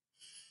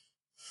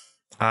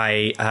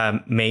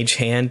 I mage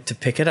hand to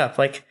pick it up.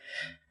 Like,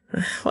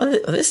 well,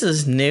 this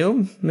is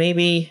new.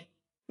 Maybe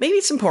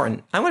it's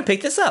important. I want to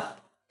pick this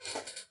up.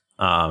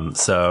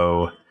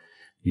 So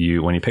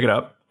when you pick it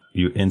up,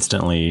 you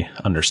instantly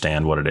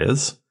understand what it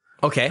is.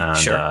 Okay,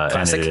 sure.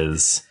 Classic. And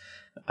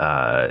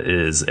it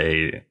is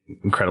a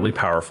incredibly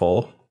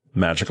powerful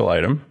magical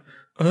item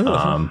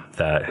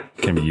that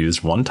can be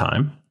used one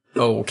time.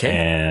 Okay.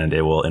 And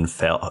it will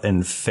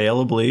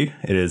infallibly,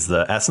 it is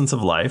the essence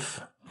of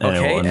life.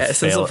 And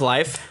essence of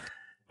life.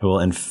 It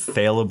will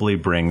infallibly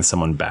bring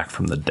someone back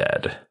from the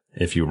dead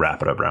if you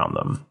wrap it around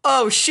them.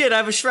 Oh shit, I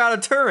have a Shroud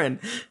of Turin.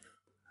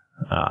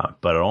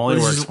 But it only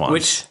works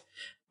once.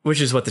 Which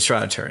is what the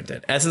Shroud of Turin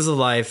did. Essence of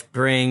life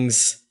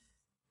brings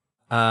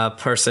a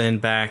person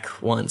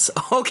back once.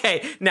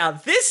 Okay, now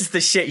this is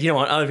the shit you don't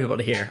want other people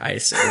to hear, I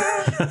assume.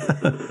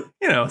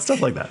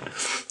 Stuff like that.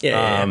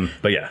 Yeah.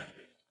 But yeah.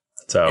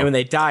 So and when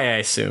they die, I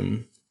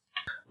assume.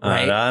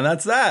 Right? And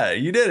that's that.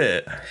 You did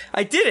it.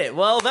 I did it.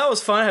 Well, that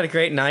was fun. I had a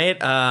great night.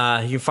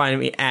 You can find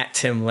me at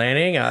Tim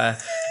Lanning.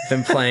 I've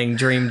been playing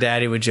Dream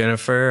Daddy with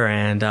Jennifer,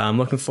 and I'm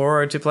looking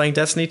forward to playing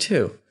Destiny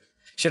 2.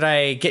 Should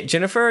I get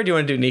Jennifer, or do you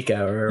want to do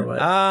Nika, or what?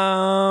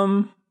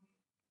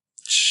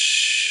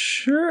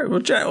 Sure. Well,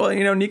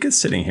 Nika's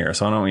sitting here,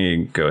 so why don't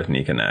we go with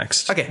Nika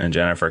next? Okay. And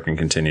Jennifer can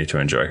continue to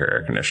enjoy her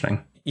air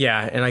conditioning.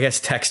 Yeah, and I guess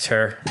text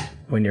her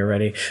when you're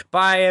ready.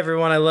 Bye,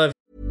 everyone. I love you.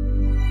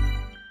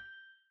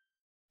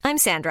 I'm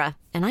Sandra,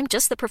 and I'm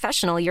just the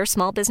professional your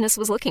small business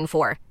was looking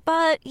for.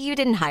 But you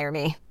didn't hire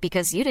me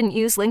because you didn't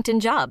use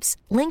LinkedIn Jobs.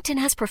 LinkedIn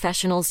has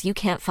professionals you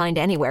can't find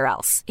anywhere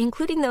else,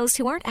 including those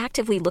who aren't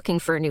actively looking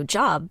for a new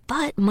job,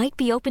 but might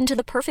be open to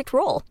the perfect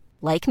role,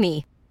 like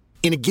me.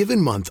 In a given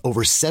month,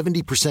 over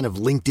 70% of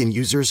LinkedIn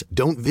users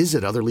don't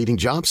visit other leading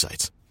job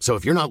sites. So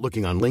if you're not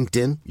looking on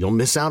LinkedIn, you'll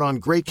miss out on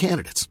great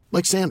candidates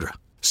like Sandra.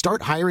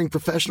 Start hiring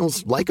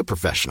professionals like a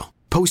professional.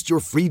 Post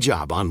your free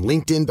job on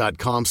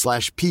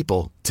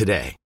linkedin.com/people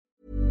today.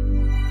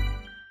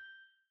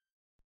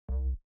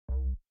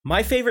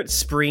 My favorite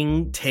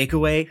spring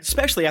takeaway,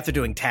 especially after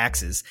doing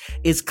taxes,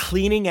 is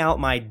cleaning out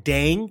my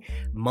dang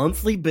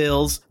monthly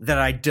bills that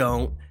I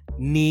don't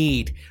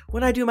need.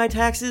 When I do my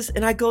taxes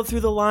and I go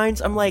through the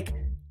lines, I'm like,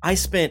 I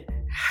spent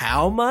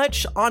how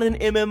much on an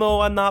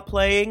MMO I'm not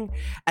playing?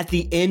 At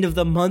the end of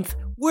the month,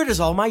 where does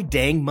all my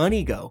dang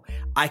money go?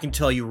 I can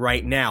tell you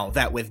right now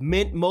that with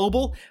Mint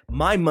Mobile,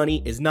 my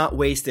money is not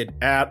wasted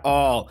at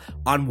all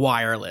on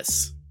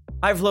wireless.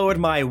 I've lowered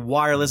my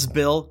wireless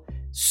bill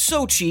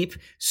so cheap,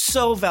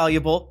 so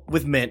valuable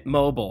with Mint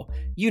Mobile.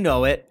 You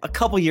know it. A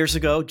couple years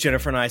ago,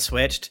 Jennifer and I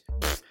switched.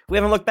 We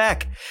haven't looked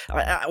back.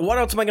 What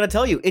else am I going to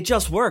tell you? It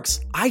just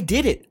works. I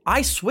did it.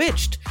 I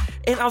switched.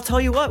 And I'll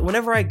tell you what,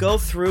 whenever I go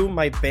through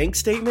my bank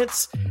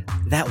statements,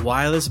 that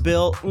wireless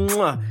bill,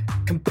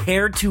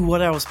 compared to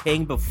what I was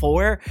paying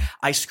before,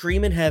 I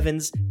scream in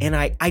heavens and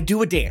I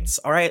do a dance,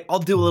 all right? I'll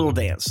do a little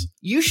dance.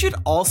 You should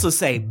also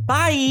say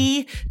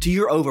bye to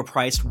your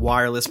overpriced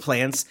wireless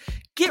plans.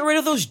 Get rid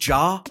of those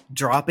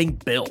jaw-dropping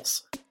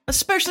bills,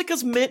 especially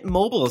because Mint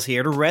Mobile is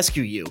here to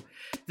rescue you.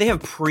 They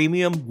have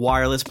premium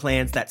wireless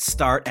plans that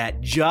start at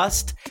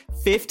just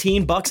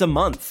 $15 a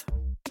month.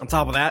 On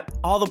top of that,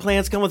 all the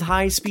plans come with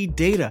high-speed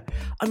data,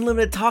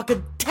 unlimited talk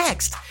and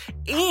text,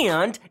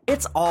 and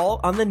it's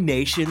all on the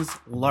nation's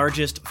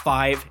largest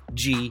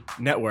 5G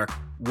network.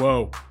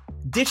 Whoa.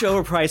 Ditch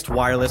overpriced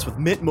wireless with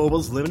Mint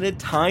Mobile's limited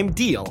time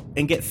deal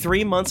and get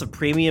 3 months of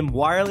premium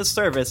wireless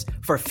service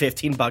for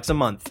 $15 a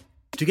month.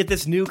 To get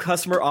this new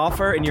customer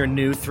offer and your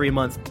new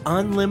 3-month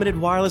unlimited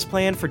wireless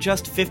plan for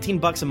just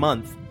 $15 a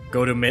month,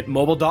 go to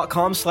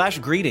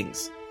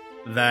mintmobile.com/greetings.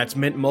 That's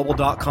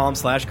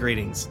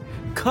mintmobile.com/greetings.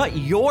 Cut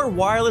your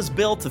wireless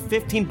bill to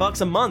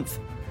 $15 a month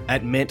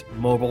at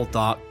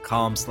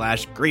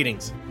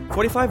mintmobile.com/greetings.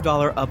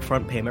 $45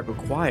 upfront payment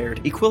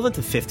required, equivalent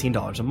to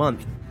 $15 a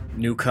month.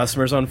 New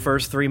customers on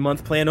first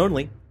 3-month plan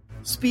only.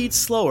 Speed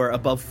slower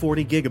above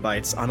 40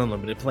 gigabytes on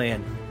unlimited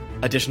plan.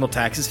 Additional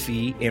taxes,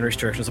 fee, and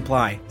restrictions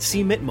apply.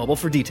 See Mint Mobile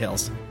for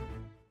details.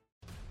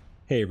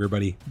 Hey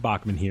everybody,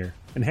 Bachman here.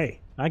 And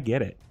hey, I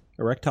get it.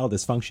 Erectile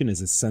dysfunction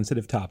is a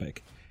sensitive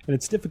topic, and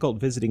it's difficult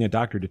visiting a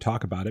doctor to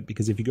talk about it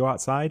because if you go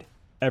outside,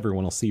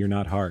 everyone will see you're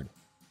not hard.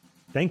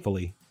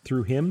 Thankfully,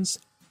 through HIMS,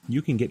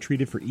 you can get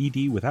treated for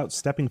ED without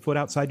stepping foot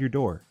outside your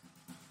door.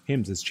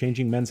 HIMS is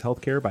changing men's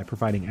healthcare by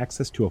providing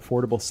access to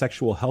affordable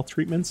sexual health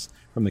treatments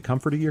from the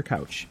comfort of your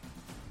couch.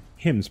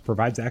 HIMS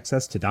provides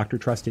access to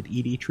doctor-trusted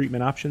ED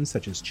treatment options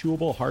such as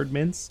chewable hard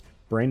mints,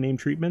 brand-name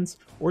treatments,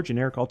 or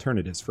generic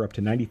alternatives for up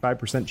to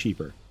 95%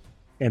 cheaper.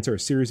 Answer a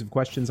series of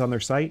questions on their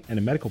site, and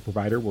a medical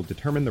provider will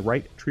determine the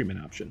right treatment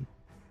option.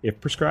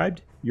 If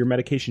prescribed, your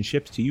medication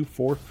ships to you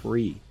for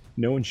free.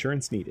 No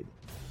insurance needed.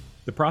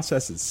 The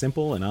process is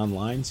simple and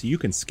online, so you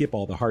can skip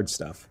all the hard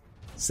stuff.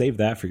 Save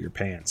that for your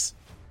pants.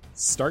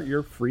 Start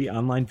your free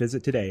online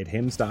visit today at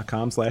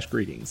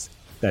hims.com/greetings.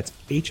 That's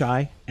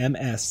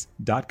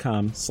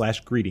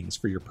HIMS.com/greetings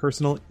for your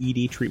personal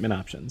ED treatment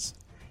options.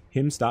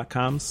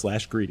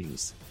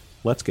 hims.com/greetings.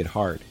 Let's get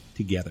hard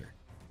together.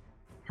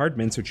 Hard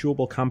mints are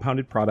chewable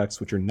compounded products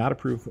which are not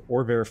approved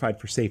or verified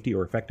for safety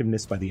or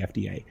effectiveness by the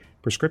FDA.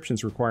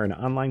 Prescriptions require an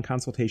online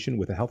consultation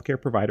with a healthcare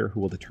provider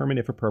who will determine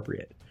if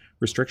appropriate.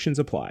 Restrictions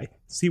apply.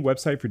 See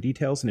website for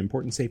details and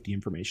important safety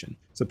information.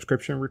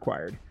 Subscription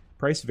required.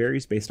 Price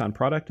varies based on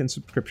product and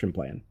subscription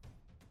plan.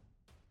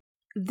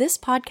 This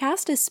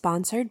podcast is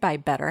sponsored by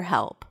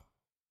BetterHelp.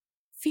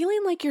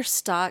 Feeling like you're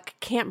stuck,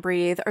 can't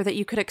breathe, or that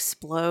you could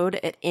explode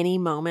at any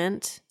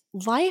moment?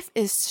 Life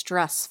is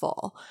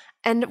stressful.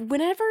 And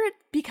whenever it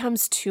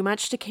becomes too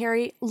much to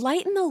carry,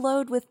 lighten the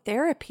load with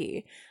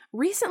therapy.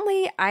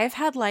 Recently, I've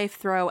had life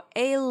throw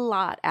a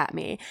lot at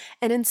me,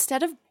 and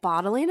instead of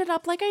bottling it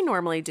up like I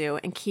normally do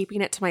and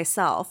keeping it to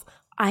myself,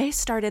 I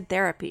started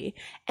therapy,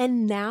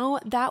 and now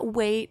that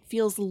weight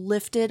feels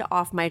lifted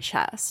off my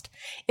chest.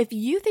 If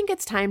you think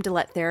it's time to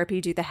let therapy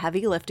do the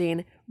heavy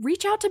lifting,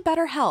 reach out to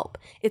BetterHelp.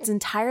 It's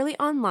entirely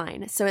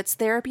online, so it's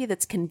therapy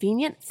that's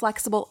convenient,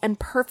 flexible, and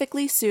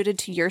perfectly suited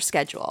to your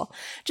schedule.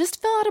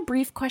 Just fill out a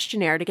brief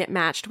questionnaire to get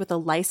matched with a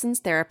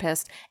licensed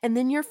therapist, and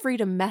then you're free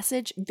to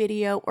message,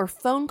 video, or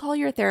phone call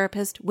your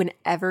therapist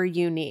whenever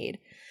you need.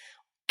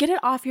 Get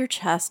it off your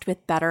chest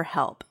with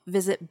BetterHelp.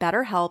 Visit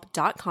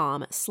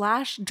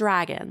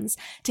betterhelp.com/dragons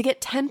to get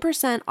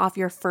 10% off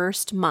your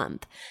first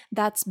month.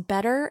 That's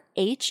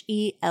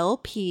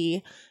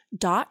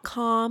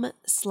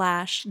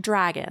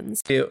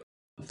betterhelp.com/dragons.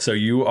 So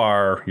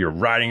you're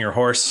riding your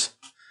horse.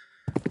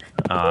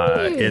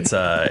 It's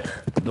the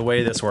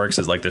way this works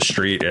is like the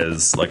street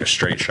is like a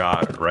straight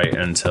shot right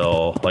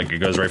until like it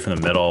goes right from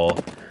the middle.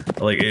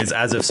 Like it's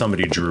as if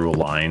somebody drew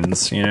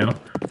lines, you know?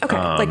 Okay,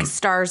 like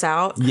stars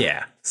out.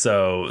 Yeah.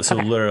 So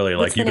okay. Literally,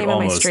 like you could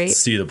almost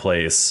see the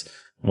place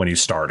when you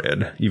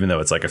started, even though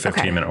it's like a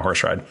 15-minute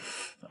horse ride.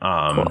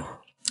 Cool.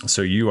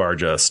 So you're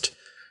just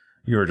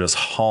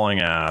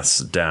hauling ass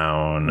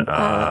down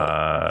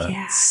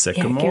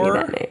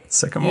Sycamore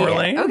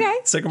Lane. Okay.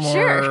 Sycamore.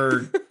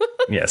 Sure.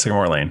 Yeah,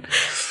 Sycamore Lane.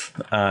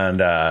 And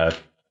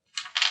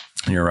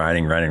you're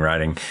riding.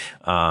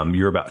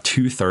 You're about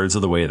 2/3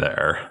 of the way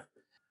there.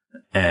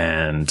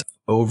 And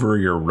over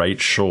your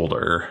right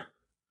shoulder,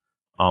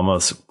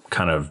 almost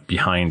kind of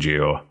behind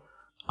you,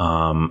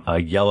 a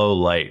yellow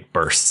light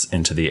bursts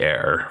into the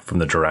air from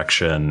the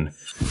direction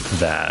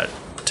that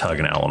Tug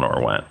and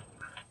Eleanor went.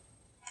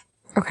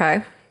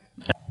 Okay.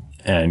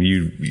 And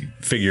you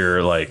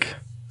figure like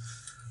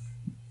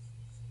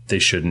they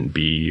shouldn't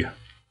be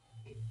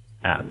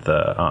at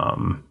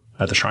the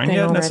shrine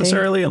yet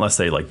necessarily, unless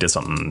they like did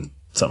something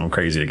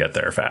crazy to get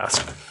there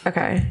fast.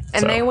 Okay.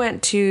 And they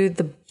went to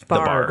the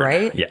bar,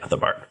 right? Yeah, the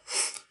bar.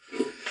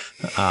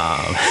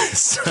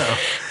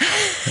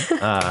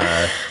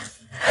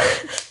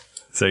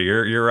 So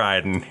you're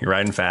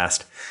riding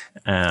fast,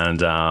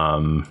 and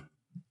I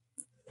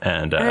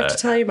have to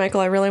tell you,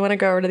 Michael, I really want to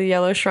go over to the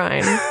Yellow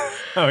Shrine.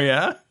 Oh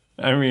yeah,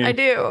 I mean, I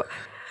do,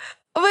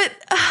 but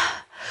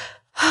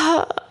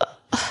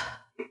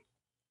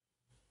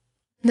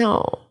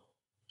no,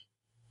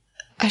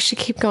 I should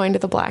keep going to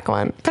the black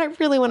one, but I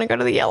really want to go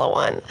to the yellow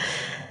one.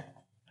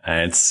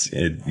 It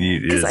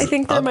is I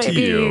think there up might to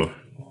be you.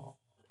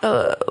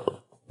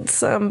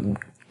 Some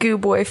goo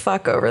boy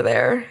fuck over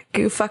there,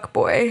 goo fuck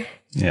boy.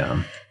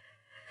 Yeah.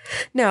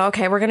 No,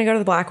 okay, we're gonna go to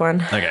the black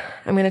one. Okay.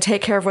 I'm gonna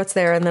take care of what's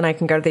there, and then I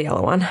can go to the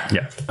yellow one.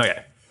 Yeah.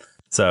 Okay.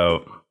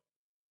 So,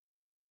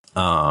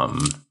 so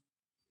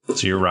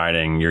you're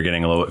riding. You're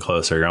getting a little bit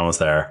closer. You're almost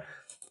there,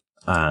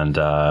 and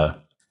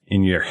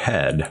in your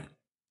head,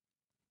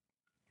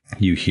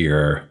 you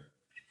hear,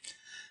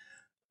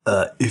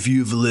 "If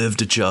you've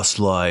lived a just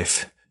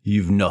life,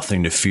 you've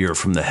nothing to fear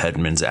from the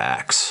headman's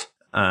axe."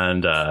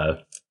 And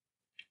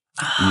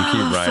you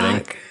keep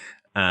riding,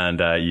 and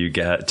you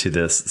get to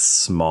this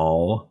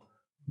small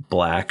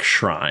black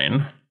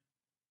shrine.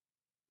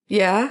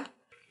 Yeah.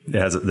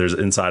 There's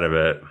inside of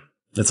it.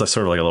 It's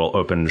sort of like a little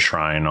open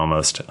shrine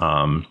almost.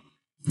 And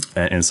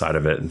inside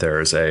of it,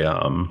 there's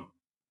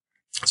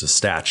it's a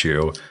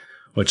statue,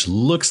 which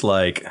looks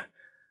like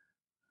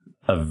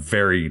a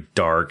very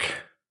dark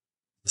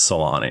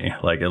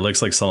Solani. Like it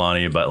looks like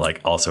Solani, but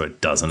like also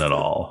it doesn't at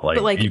all.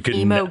 But you could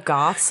emo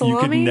goth Solani? You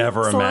could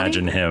never Solani?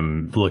 imagine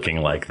him looking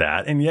like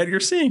that, and yet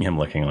you're seeing him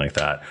looking like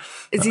that.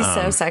 Is he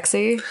so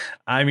sexy?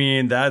 I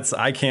mean,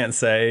 I can't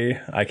say.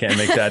 I can't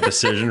make that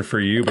decision for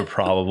you, but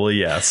probably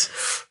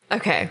yes.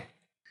 Okay.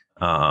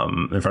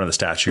 In front of the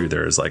statue,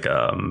 there's like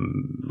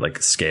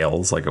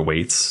scales, like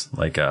weights,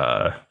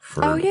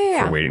 for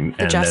weighting.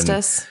 The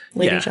Justice,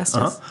 Lady Justice.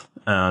 Uh-huh.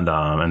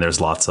 And there's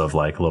lots of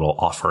like little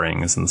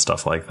offerings and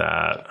stuff like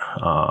that,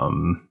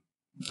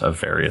 of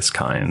various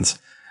kinds.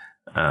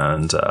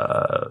 And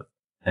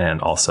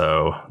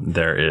also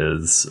there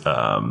is,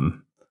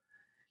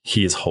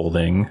 he is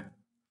holding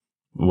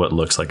what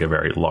looks like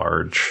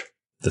the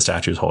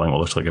statue is holding what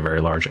looks like a very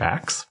large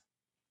axe.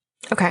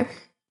 Okay.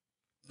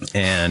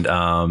 And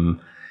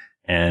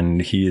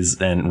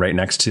right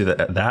next to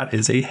that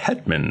is a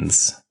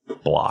headman's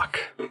block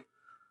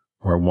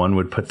where one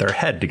would put their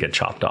head to get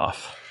chopped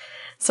off.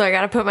 So I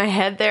got to put my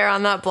head there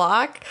on that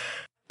block,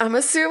 I'm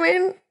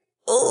assuming.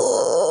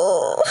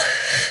 Oh.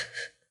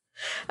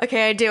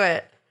 Okay, I do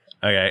it.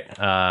 Okay,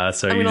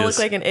 so I'm going to look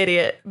like an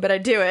idiot, but I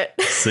do it.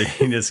 So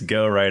you just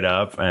go right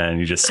up and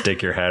you just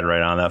stick your head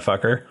right on that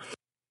fucker.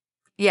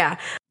 Yeah.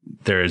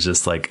 There is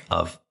just like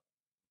a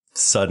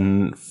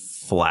sudden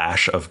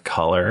flash of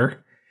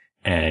color,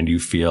 and you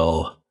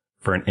feel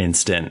for an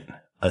instant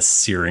a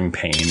searing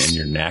pain in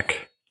your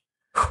neck.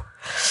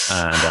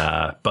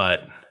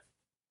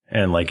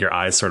 And like your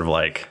eyes sort of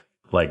like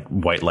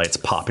white lights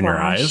pop in your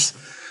eyes.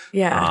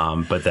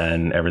 Yeah. But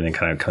then everything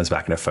kind of comes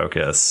back into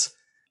focus.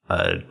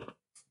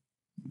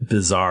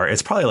 Bizarre.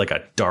 It's probably like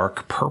a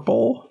dark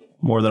purple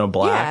more than a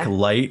black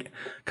light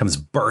comes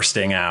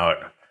bursting out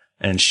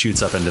and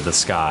shoots up into the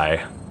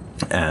sky.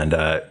 And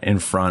in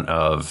front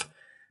of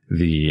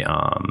the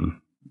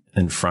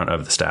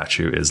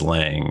statue is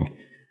laying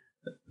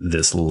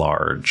this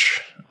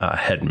large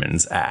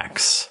headman's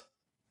axe.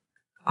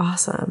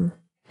 Awesome.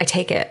 I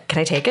take it. Can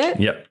I take it?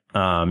 Yep.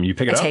 You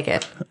pick it up. I take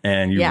it.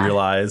 And you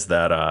realize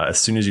that as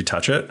soon as you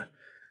touch it,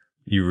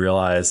 you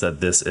realize that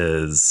this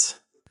is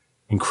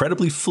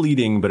incredibly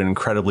fleeting, but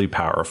incredibly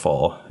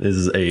powerful. This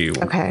is a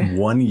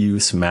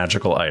one-use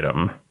magical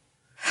item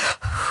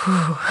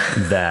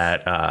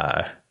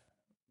that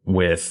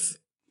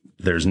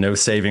there's no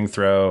saving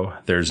throw.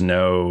 There's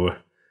no,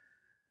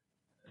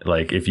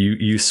 like, if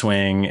you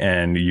swing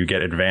and you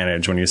get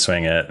advantage when you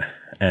swing it,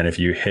 and if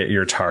you hit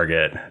your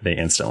target, they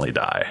instantly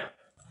die.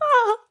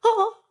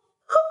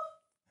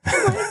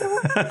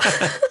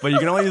 But you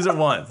can only use it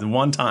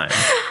one time,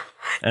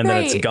 and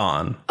then it's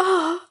gone.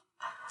 Oh,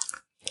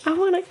 I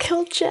want to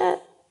kill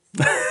Jet.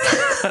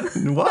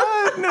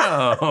 What?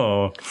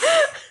 No.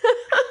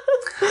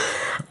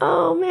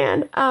 Oh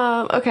man.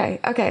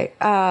 Okay.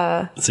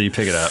 So you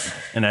pick it up,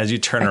 and as you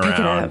turn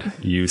around,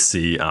 you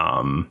see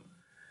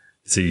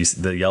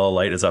the yellow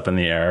light is up in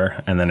the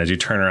air, and then as you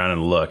turn around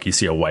and look, you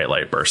see a white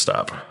light burst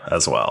up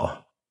as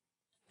well.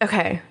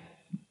 Okay.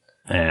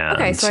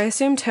 And so I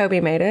assume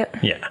Toby made it.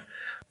 Yeah.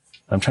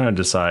 I'm trying to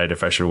decide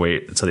if I should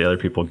wait until the other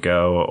people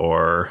go,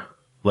 or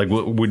like,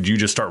 would you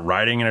just start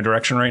riding in a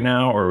direction right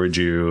now, or would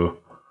you?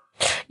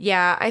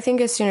 Yeah, I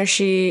think as soon as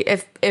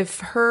if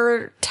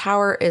her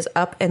tower is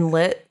up and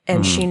lit,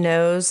 and she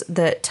knows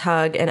that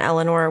Tug and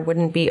Eleanor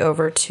wouldn't be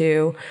over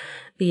to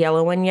the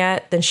yellow one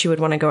yet, then she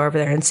would want to go over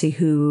there and see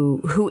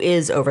who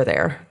is over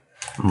there.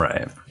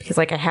 Right. Because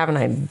like I have an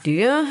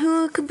idea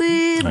who it could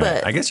be, right.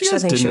 But I guess you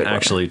guys didn't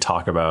actually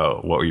talk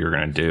about what you were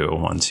going to do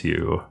once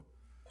you.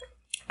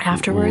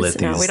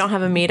 Afterwards, no, we don't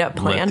have a meetout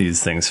plan. Let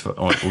these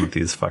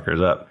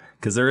fuckers up,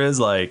 because there is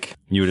like,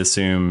 you would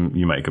assume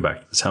you might go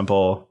back to the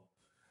temple.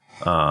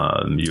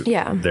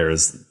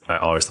 There's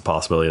always the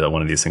possibility that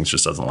one of these things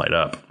just doesn't light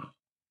up.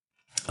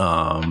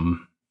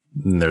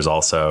 There's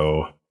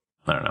also,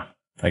 I don't know.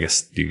 I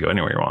guess you can go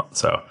anywhere you want.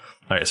 So, all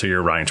right. So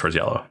you're riding towards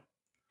yellow.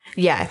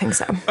 Yeah, I think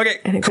so. Okay.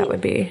 I think that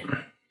would be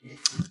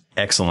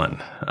excellent.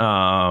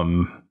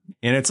 And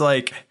it's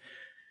like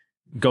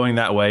going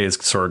that way is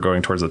sort of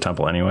going towards the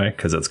temple anyway,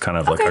 because it's kind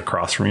of like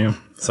across from you.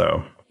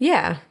 So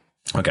yeah.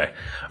 Okay.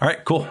 All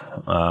right. Cool.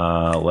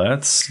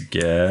 Let's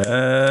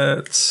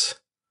get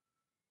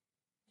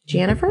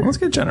Jennifer. Let's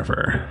get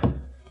Jennifer.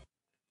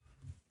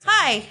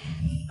 Hi.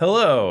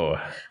 Hello.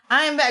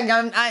 I'm back.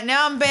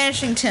 Now I'm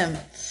banishing Tim.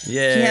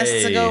 Yay. He has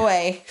to go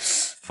away.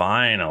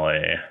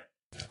 Finally.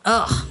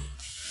 Ugh.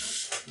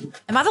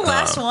 Am I the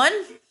last one?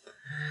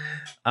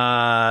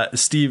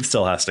 Steve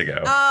still has to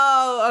go.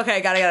 Oh,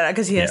 okay. Got it.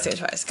 Because he has to go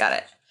twice. Got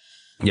it.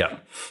 Yeah.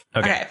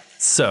 Okay.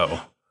 So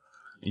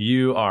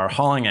you are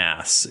hauling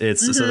ass.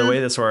 It's so the way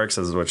this works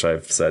is, which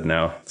I've said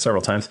now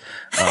several times,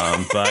 but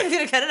I'm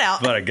gonna cut it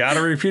out. But I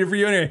gotta repeat it for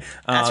you anyway.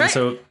 That's right.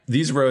 So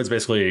these roads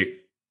basically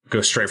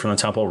go straight from the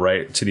temple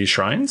right to these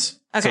shrines.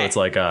 Okay. So it's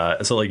like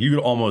you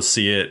could almost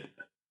see it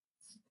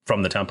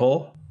from the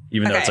temple,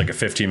 even though it's like a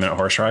 15-minute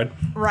horse ride.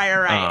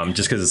 Right.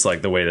 Just because it's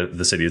like the way that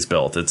the city is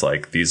built. It's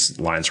like these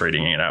lines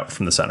radiating out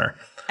from the center.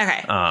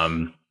 Okay.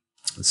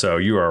 So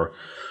you are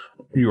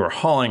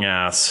hauling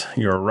ass.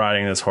 You are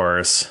riding this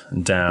horse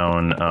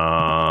down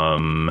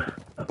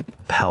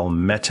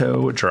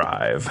Palmetto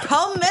Drive.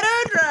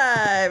 Palmetto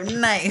Drive.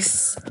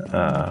 Nice.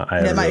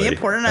 That might be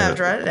important. I have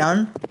to write it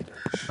down.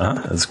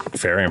 That's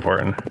very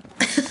important.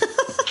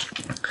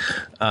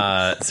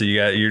 So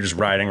you're just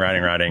riding.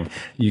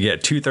 You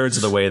get 2/3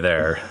 of the way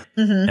there,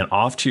 and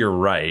off to your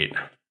right,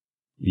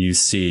 you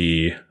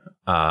see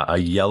a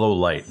yellow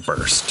light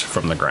burst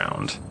from the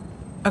ground.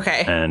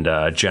 Okay. And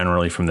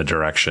generally from the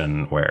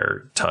direction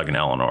where Tug and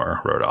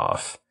Eleanor rode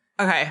off.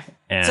 Okay.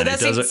 And so that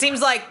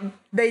seems like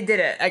they did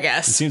it, I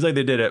guess. It seems like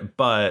they did it,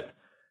 but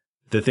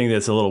the thing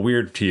that's a little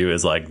weird to you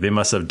is like they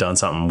must have done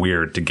something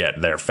weird to get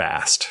there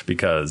fast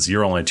because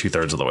you're only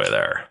 2/3 of the way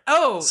there.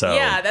 Oh, so,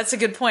 yeah, that's a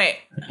good point.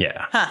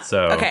 Yeah. Huh.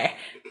 So okay.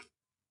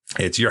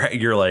 It's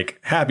you're like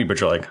happy, but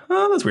you're like,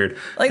 oh, that's weird.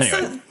 Like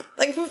anyway.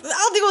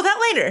 I'll deal with that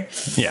later.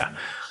 Yeah.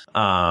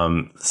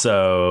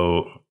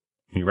 So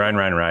you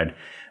ride,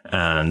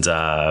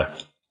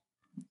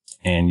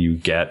 and you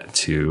get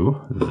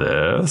to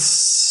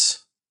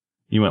this.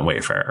 You went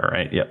Wayfarer,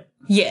 right? Yep.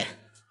 Yeah.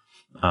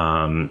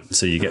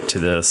 So you get to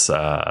this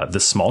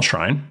small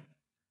shrine.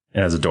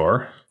 It has a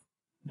door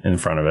in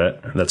front of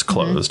it that's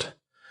closed,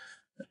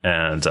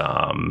 and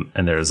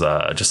there's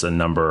just a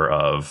number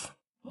of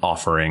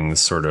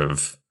offerings sort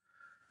of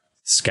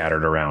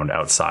scattered around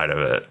outside of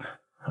it.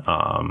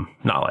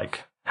 Not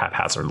like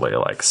haphazardly,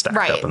 like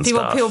stacked up and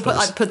stuff. People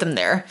put them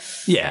there.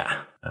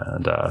 Yeah.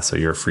 And so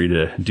you're free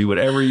to do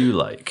whatever you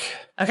like.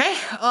 Okay.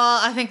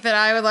 I think that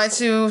I would like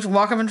to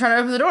walk up and try to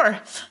open the door.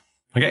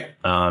 Okay.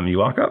 You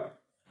walk up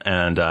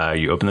and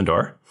you open the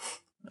door,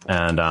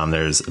 and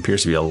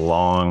appears to be a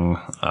long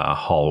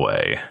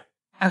hallway.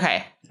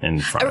 Okay. In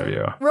front of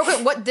you. Real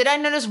quick, what did I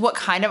notice? What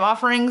kind of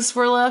offerings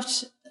were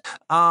left?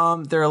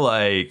 They're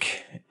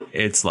like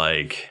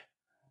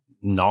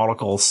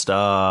nautical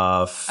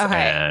stuff,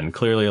 and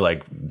clearly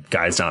like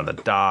guys down at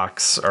the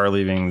docks are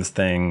leaving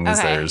things.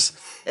 Okay.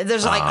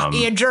 There's like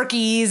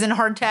jerkies and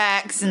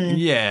hardtacks and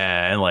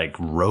and like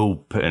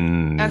rope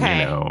and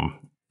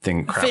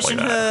crap fishing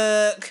like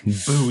that. hook,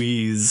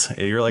 buoys.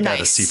 You're like at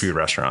a seafood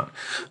restaurant.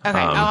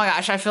 Okay. Oh my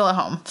gosh, I feel at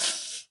home.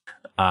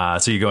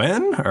 So you go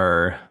in,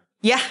 or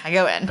yeah, I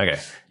go in. Okay,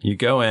 you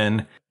go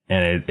in,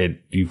 and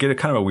you get a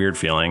kind of a weird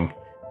feeling,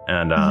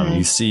 and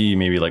you see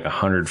maybe like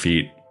 100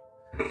 feet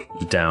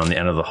down the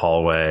end of the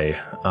hallway.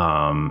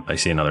 I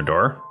see another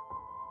door.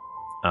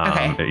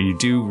 You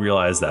do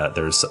realize that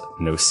there's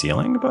no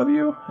ceiling above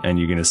you, and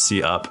you're going to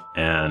see up,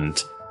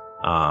 and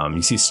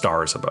you see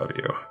stars above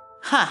you.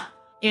 Huh.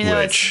 Even though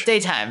it's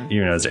daytime.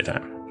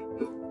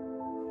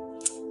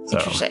 So,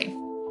 interesting.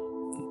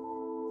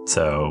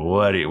 So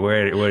what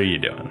are you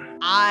doing?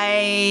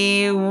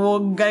 I will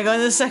gotta go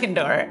to the second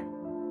door.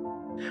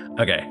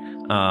 Okay.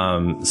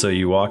 So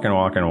you walk.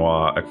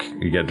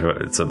 You get to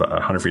it's about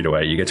 100 feet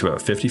away. You get to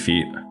about 50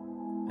 feet.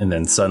 And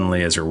then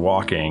suddenly, as you're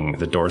walking,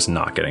 the door's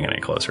not getting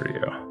any closer to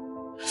you.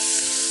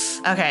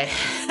 Okay.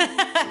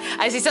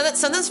 I see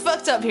something's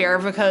fucked up here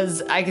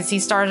because I can see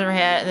stars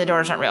overhead and the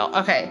doors aren't real.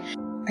 Okay.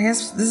 I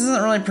guess this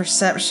isn't really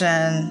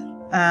perception.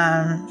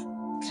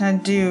 Can I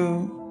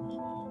do...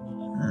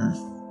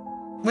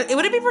 Would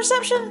it be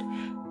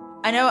perception?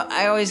 I know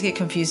I always get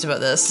confused about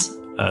this.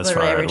 As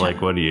far as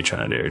like, what are you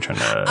trying to do? You're trying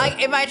to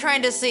am I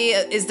trying to see?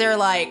 Is there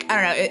like, I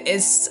don't know?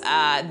 Is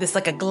this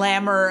like a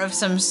glamour of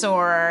some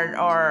sort,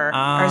 or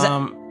is it?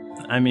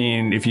 I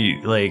mean, if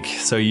you like,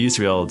 so you used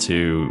to be able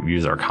to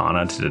use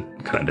Arcana to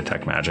kind of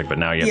detect magic, but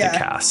now you have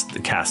to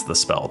cast the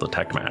spell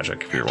detect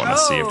magic if you want to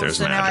see if there's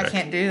magic. So now I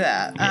can't do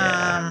that.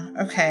 Yeah.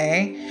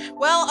 Okay.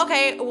 Well,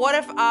 okay. What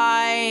if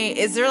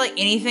is there like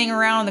anything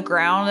around the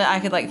ground that I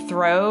could like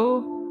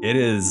throw? It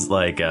is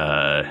like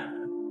a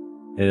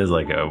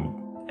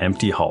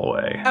empty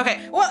hallway.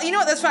 Okay. Well, you know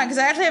what? That's fine because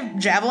I actually have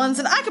javelins,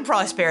 and I could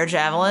probably spare a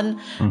javelin.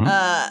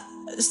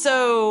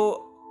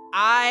 So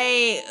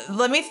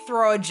let me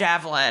throw a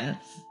javelin.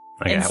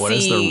 Okay, what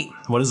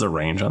is the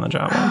range on the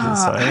javelin?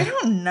 I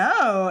don't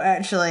know,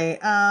 actually.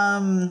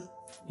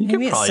 You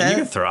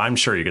could throw. I'm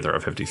sure you could throw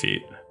 50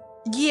 feet.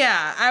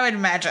 Yeah, I would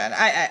imagine.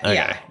 Okay.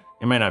 Yeah.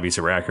 It might not be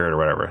super accurate or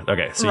whatever.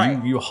 Okay, so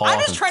you haul. I'm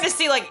just trying to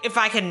see like if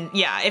I can.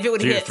 Yeah, if it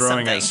would hit you're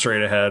throwing something. it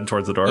straight ahead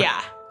towards the door.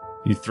 Yeah.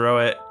 You throw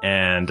it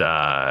and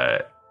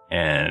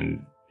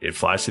it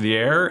flies through the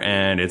air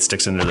and it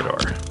sticks into the door.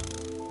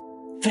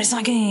 But it's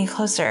not getting any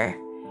closer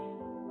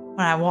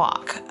when I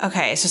walk.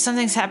 Okay, so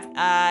something's happened.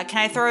 Can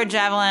I throw a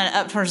javelin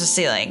up towards the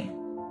ceiling?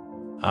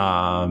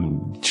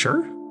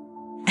 Sure.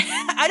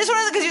 I just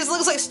wanted because it just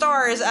looks like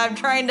stars. I'm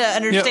trying to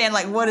understand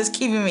like what is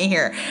keeping me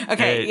here.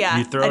 Okay, yeah.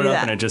 You throw it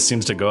up and it just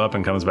seems to go up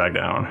and comes back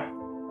down.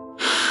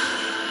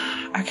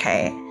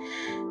 Okay.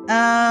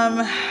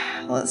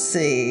 Let's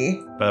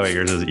see. By the way,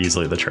 yours is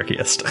easily the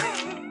trickiest.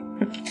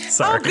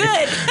 Sorry. Oh,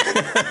 good.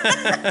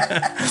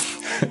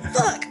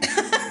 Look.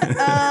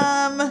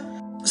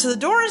 So the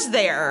door is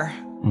there.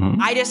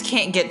 Mm-hmm. I just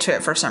can't get to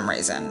it for some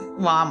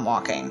reason while I'm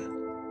walking.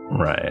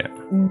 Right.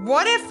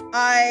 What if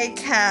I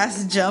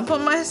cast jump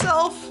on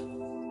myself?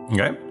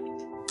 Okay.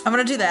 I'm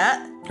going to do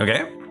that.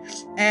 Okay.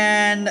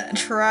 And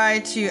try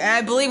to, and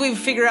I believe we've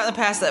figured out in the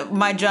past that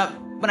my jump,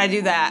 when I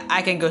do that,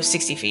 I can go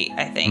 60 feet,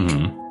 I think.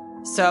 Mm-hmm.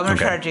 So I'm going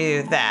to try to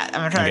do that.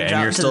 I'm going to try to jump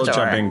and you're to the door.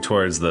 still jumping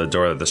towards the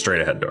door, the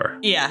straight ahead door.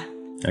 Yeah.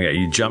 Okay,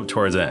 you jump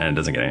towards it and it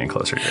doesn't get any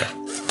closer to you.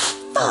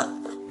 Fuck.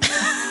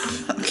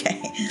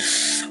 Okay.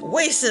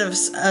 Wasted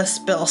a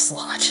spell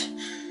slot.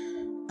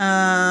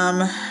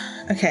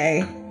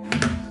 Okay.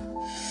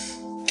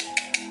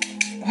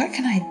 What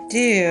can I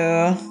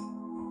do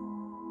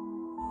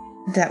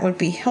that would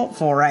be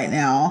helpful right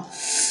now?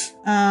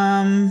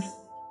 And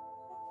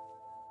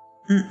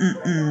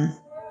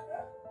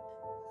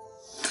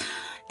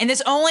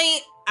it's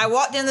only, I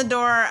walked in the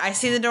door, I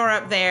see the door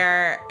up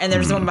there, and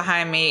there's the one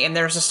behind me, and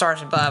there's the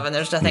stars above, and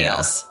there's nothing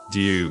else.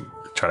 Do you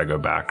try to go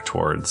back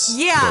towards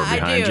the door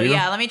behind I do. You?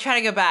 Yeah, let me try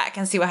to go back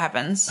and see what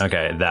happens.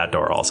 Okay, that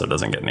door also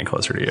doesn't get any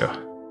closer to you.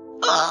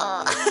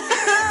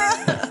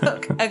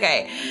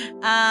 Okay.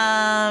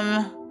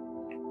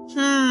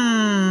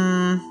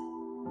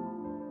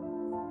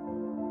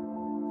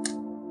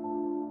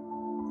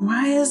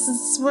 Why is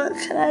this? What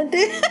can I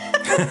do?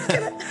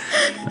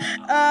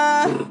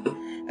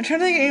 I'm trying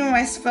to think if any of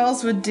my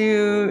spells would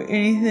do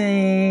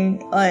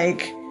anything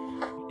like.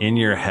 In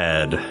your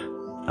head,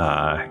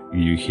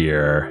 you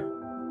hear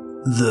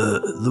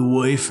the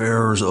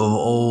wayfarers of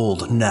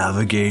old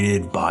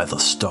navigated by the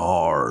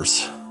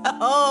stars.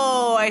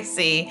 Oh, I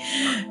see.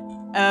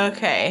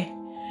 Okay.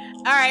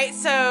 All right.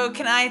 So,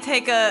 can I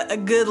take a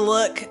good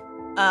look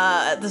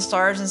at the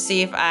stars and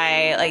see if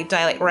I do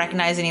I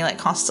recognize any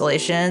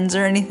constellations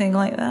or anything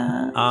like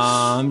that?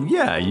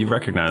 Yeah, you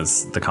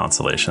recognize the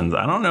constellations.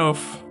 I don't know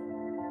if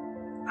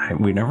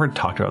we never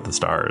talked about the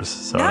stars,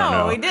 so I don't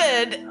know. We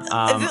did.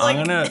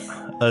 I'm gonna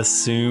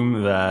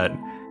assume that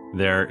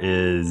there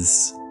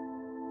is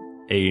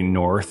a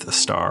North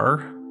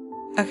Star.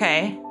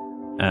 Okay.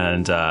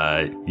 And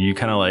you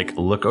kind of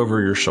look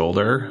over your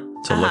shoulder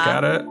to look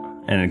at it.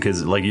 And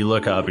because you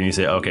look up and you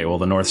say, okay, well,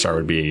 the North Star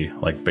would be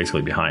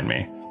basically behind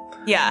me.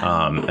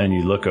 Yeah. And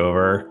you look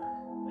over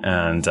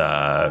and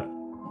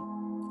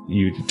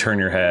you turn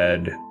your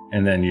head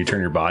and then you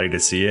turn your body to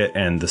see it.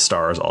 And the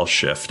stars all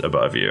shift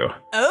above you.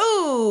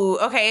 Oh,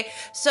 okay.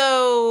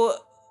 So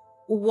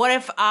what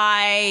if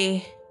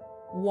I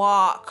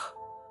walk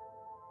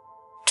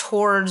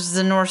towards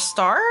the North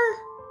Star?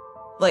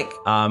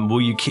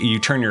 Well, you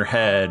turn your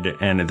head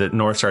and the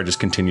North Star just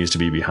continues to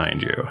be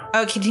behind you.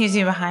 Oh, it continues to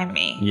be behind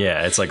me.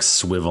 Yeah, it's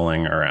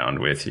swiveling around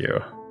with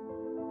you.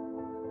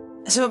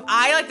 So am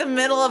I the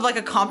middle of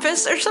a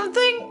compass or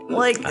something?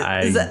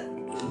 Is that?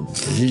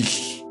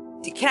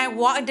 Can I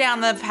walk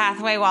down the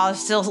pathway while I'm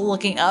still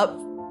looking up?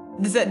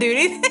 Does that do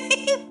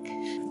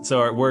anything?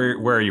 So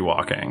where are you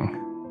walking?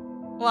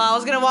 Well, I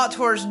was gonna walk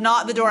towards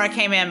not the door I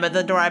came in, but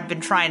the door I've been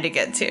trying to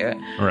get to.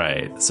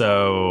 Right.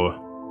 So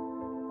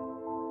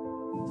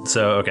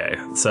okay.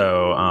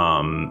 So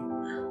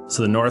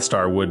the North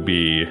Star would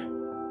be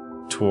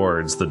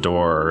towards the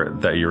door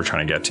that you were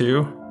trying to get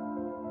to,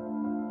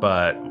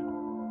 but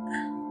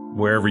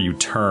wherever you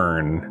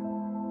turn,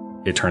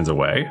 it turns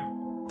away.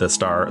 The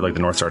star, the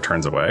North Star,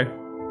 turns away.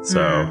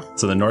 So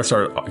the North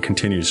Star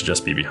continues to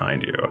just be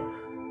behind you.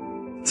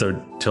 So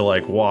to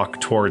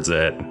walk towards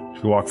it,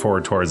 if you walk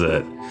forward towards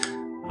it,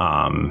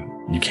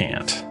 you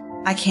can't.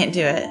 I can't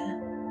do it.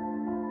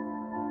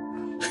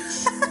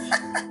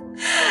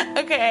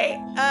 Okay.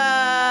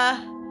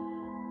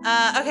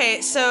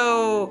 Okay,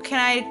 so can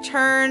I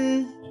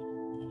turn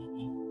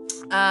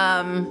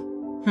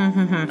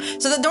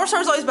So the North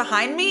Star is always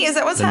behind me? Is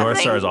that what's happening? The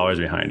North Star is always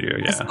behind you,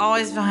 yeah. It's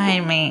always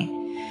behind me.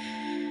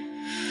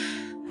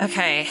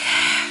 Okay.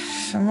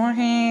 So I'm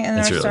walking and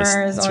the North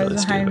Star is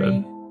always behind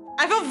me.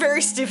 I feel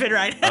very stupid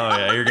right now.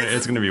 Oh yeah,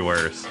 it's gonna be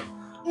worse.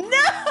 No!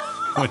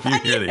 When you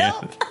hear the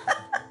end.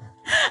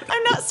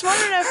 I'm not smart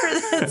enough for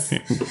this.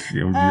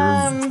 You're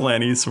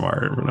plenty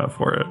smart enough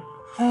for it.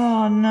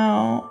 Oh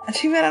no!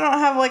 Too bad I don't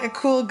have like a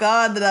cool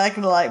god that I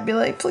can like be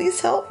like,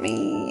 please help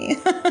me.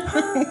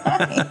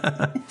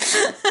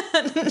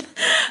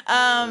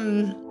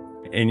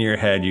 In your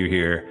head, you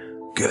hear,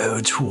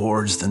 "Go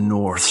towards the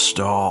North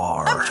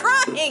Star." I'm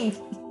trying.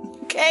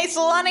 Okay,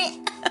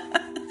 Solani.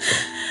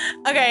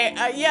 Okay,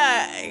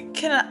 yeah.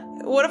 Can I?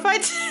 What if I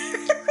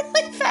turn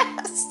really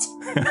fast?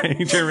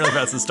 You turn really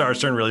fast. The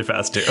stars turn really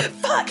fast too.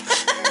 Fuck.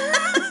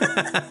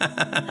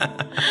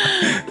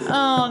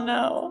 Oh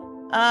no.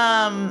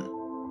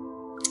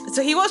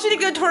 So he wants me to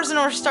go towards the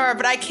North Star,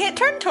 but I can't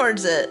turn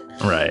towards it.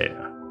 Right.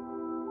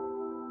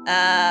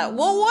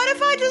 Well, what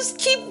if I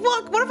just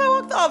what if I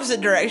walk the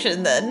opposite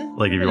direction then?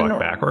 Like if you walk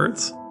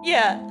backwards?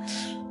 Yeah.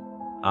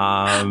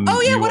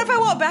 What if I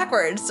walk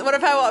backwards? What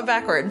if I walk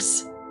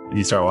backwards?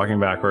 You start walking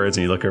backwards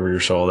and you look over your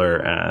shoulder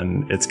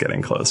and it's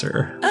getting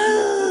closer.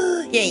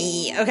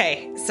 Yay.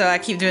 Okay, so I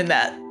keep doing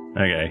that.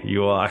 Okay,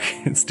 you walk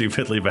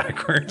stupidly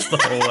backwards the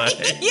whole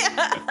way.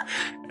 Yeah.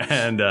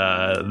 And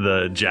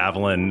the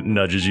javelin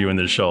nudges you in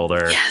the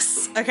shoulder.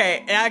 Yes.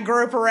 Okay, and I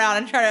grope around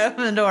and try to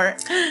open the door.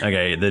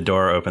 Okay, the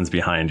door opens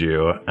behind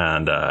you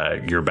and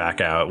you're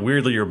back out.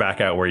 Weirdly, you're back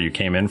out where you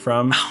came in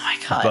from. Oh my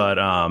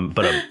god.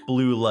 But a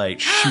blue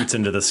light shoots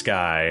into the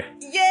sky.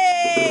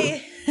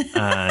 Yay!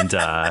 And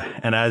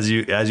as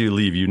you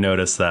leave, you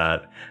notice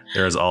that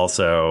there's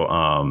also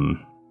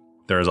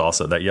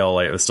that yellow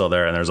light was still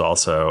there, and there's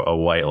also a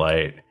white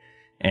light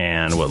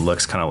and what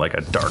looks kind of like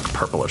a dark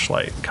purplish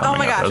light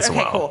coming up as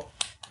well. Cool.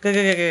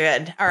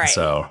 Good. All right.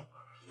 So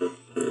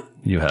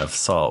you have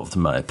solved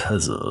my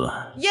puzzle.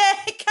 Yeah,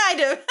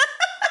 kind of.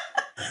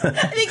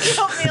 I think you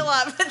helped me a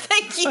lot, but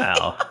thank you.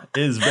 Well,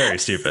 it is very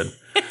stupid.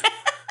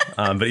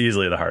 But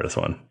easily the hardest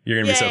one. You're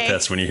going to be so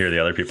pissed when you hear the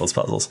other people's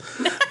puzzles.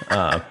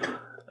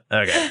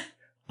 Okay.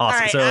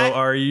 Awesome. Right, so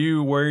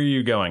where are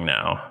you going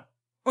now?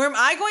 Where am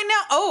I going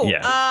now? Oh,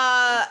 yeah.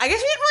 I guess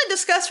we didn't really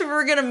discuss where we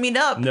were going to meet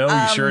up. No,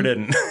 you sure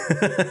didn't.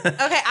 Okay,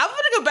 I'm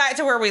going to go back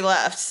to where we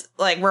left.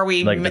 Like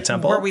the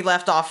temple? Where we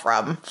left off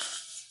from.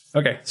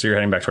 Okay, so you're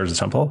heading back towards the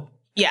temple?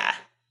 Yeah.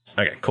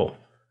 Okay, cool.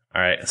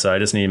 All right, so I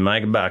just need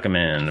Mike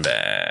Bachman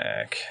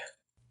back.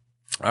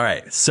 All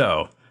right,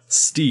 so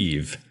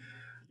Steve,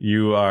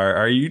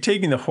 are you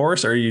taking the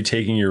horse or are you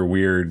taking your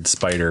weird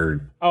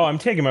spider? Oh, I'm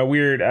taking my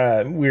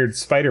weird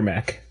spider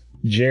mech,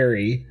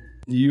 Jerry.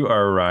 You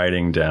are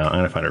riding down. I'm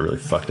going to find a really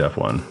fucked up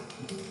one.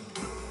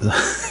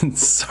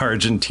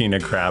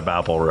 Sargentina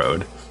Crabapple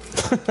Road.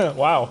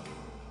 Wow.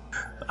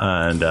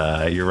 And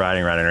you're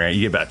riding around.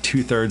 You get about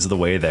 2/3 of the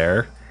way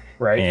there.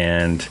 Right.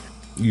 And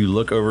you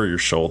look over your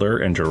shoulder,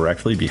 and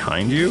directly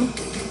behind you,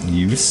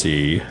 you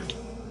see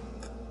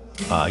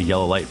a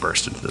yellow light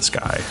burst into the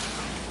sky.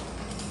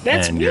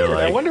 That's weird.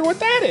 I wonder what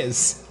that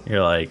is.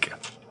 You're like,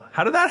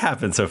 how did that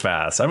happen so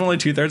fast? I'm only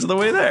 2/3 of the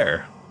way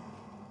there.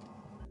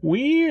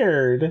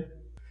 Weird.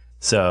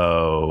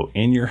 So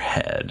in your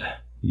head,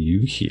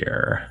 you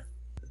hear,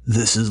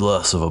 this is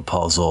less of a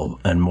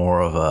puzzle and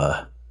more of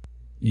a,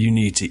 you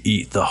need to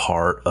eat the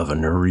heart of a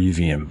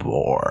Nerevian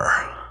boar.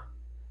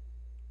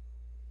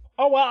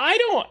 Oh, well, I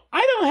don't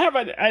have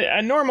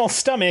a normal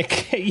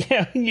stomach.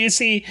 Yeah, you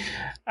see.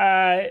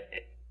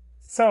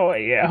 So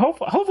yeah,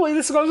 hopefully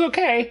this goes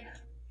okay.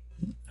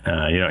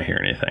 You don't hear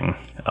anything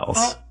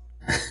else.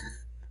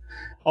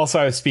 Also,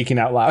 I was speaking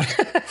out loud.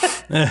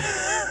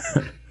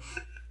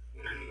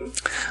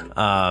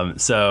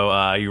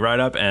 So you ride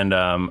up, and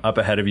up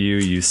ahead of you,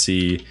 you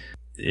see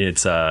you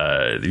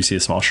see a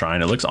small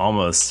shrine. It looks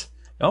almost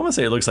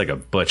say it looks like a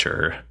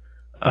butcher.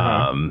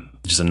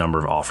 Just a number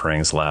of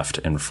offerings left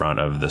in front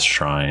of this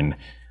shrine,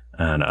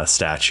 and a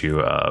statue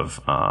of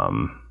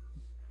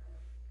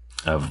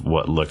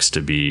what looks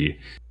to be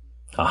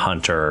a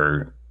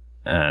hunter,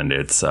 and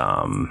it's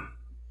and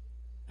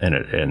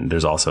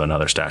there's also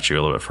another statue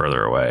a little bit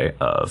further away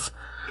a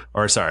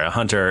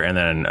hunter, and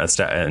then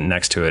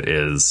next to it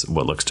is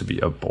what looks to be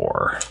a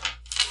boar.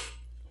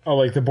 Oh,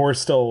 like the boar's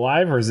still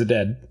alive, or is it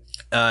dead?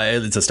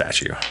 It's a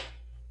statue.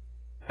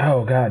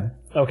 Oh God.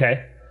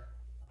 Okay.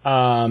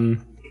 But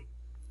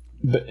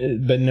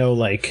no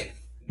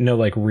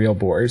real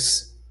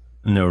boars.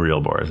 No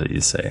real boars that you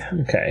say.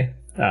 Okay.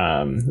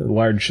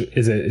 Large.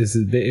 Is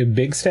it a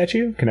big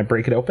statue? Can I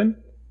break it open?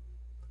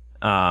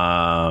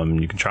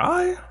 You can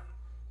try.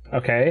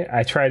 Okay,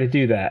 I try to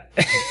do that.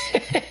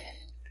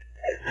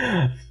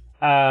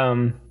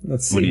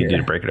 Let's see. What do you here. do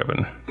to break it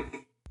open?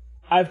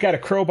 I've got a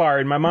crowbar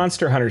in my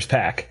Monster Hunters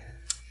pack.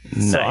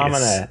 Nice. So I'm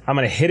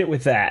gonna hit it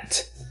with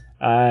that.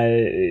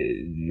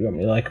 You want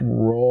me to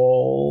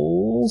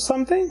roll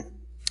something?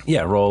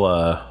 Yeah, roll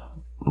a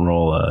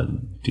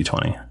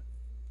d20.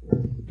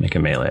 Make a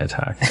melee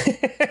attack.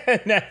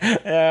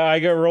 I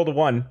rolled a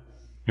 1.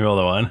 You rolled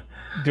a 1?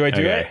 Do I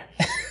do it?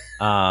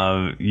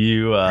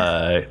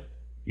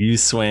 You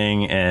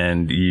swing,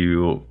 and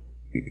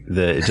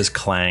it just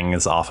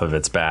clangs off of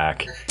its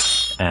back,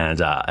 and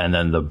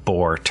then the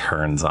boar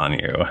turns on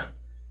you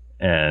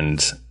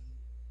and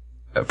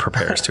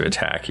prepares to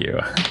attack you.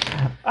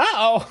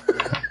 Uh-oh.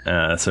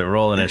 So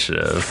roll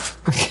initiative.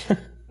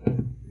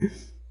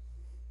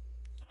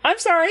 I'm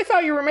sorry, I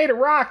thought you were made of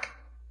rock.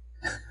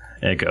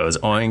 It goes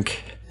oink.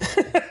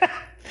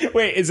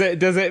 Wait,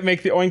 does it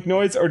make the oink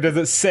noise or does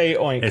it say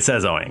oink? It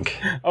says oink.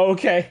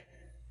 Okay.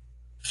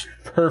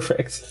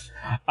 Perfect.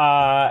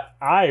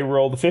 I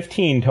rolled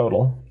 15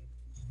 total.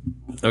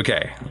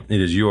 Okay.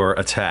 It is your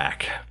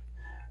attack.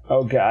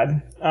 Oh,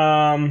 God.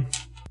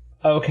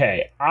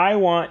 Okay. I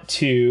want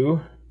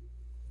to...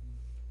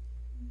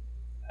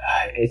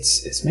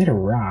 It's made of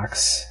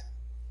rocks.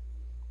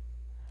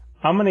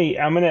 I'm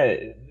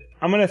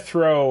gonna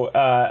throw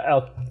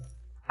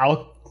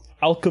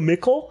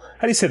alchemical.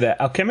 How do you say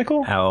that?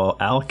 Alchemical?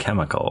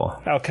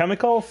 Alchemical.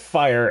 Alchemical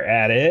fire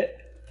at it.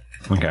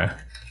 Okay.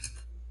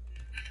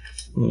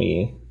 Let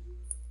me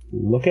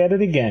look at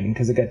it again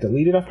because it got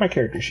deleted off my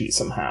character sheet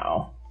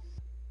somehow.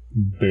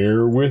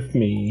 Bear with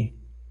me.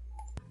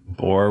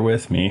 Bore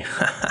with me.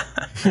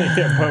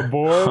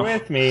 Bore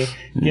with me.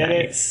 Get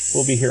nice. it?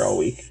 We'll be here all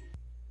week.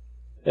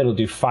 It'll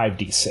do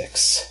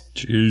 5d6.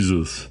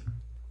 Jesus.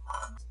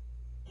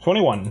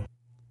 21.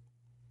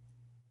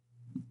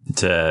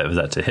 Was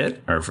that to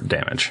hit or for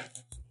damage?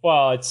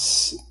 Well,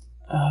 it's...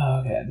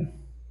 Oh, God.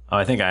 Oh,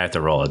 I think I have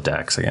to roll a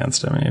dex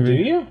against it, maybe. Do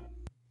you?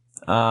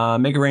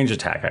 Make a ranged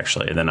attack,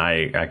 actually, and then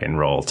I can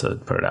roll to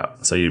put it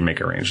out. So you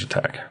make a ranged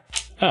attack.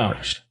 Oh.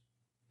 First.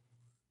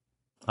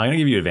 I'm going to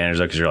give you advantage,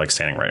 though, because you're, like,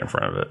 standing right in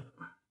front of it.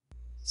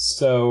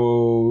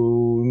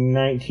 So,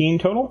 19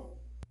 total?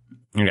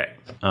 Okay.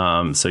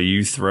 So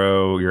you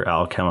throw your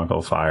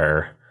alchemical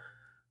fire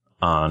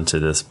onto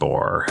this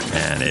boar,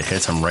 and it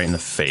hits him right in the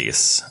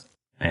face.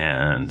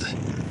 And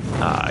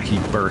he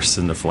bursts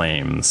into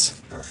flames.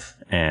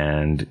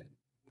 And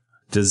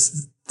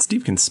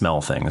Steve can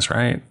smell things,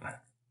 right?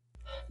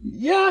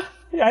 Yeah,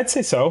 I'd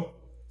say so.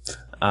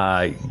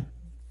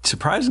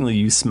 Surprisingly,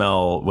 you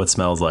smell what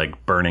smells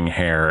like burning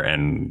hair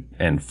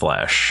and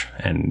flesh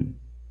and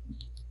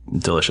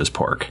delicious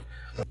pork.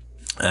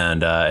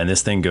 And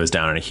this thing goes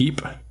down in a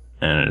heap,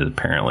 and it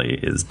apparently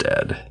is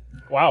dead.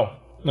 Wow.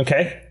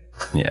 Okay.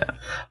 Yeah.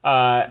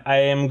 I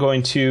am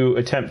going to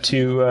attempt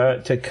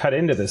to cut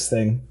into this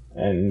thing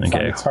and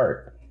find its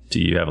heart. Do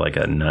you have like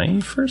a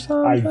knife or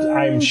something?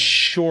 I'm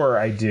sure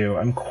I do.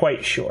 I'm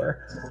quite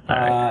sure.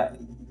 Right.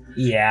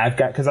 Yeah, I've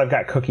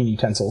got cooking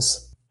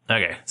utensils.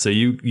 Okay, so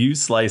you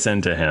slice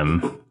into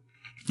him,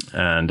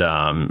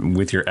 and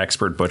with your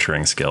expert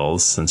butchering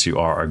skills, since you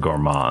are a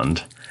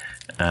gourmand,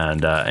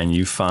 and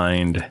you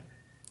find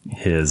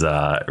his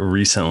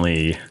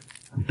recently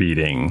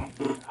beating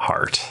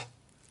heart.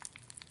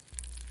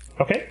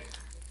 Okay.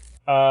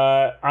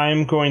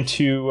 I'm going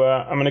to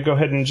go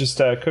ahead and just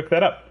cook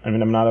that up. I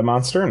mean, I'm not a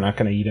monster. I'm not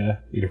going to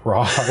eat a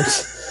raw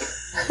heart.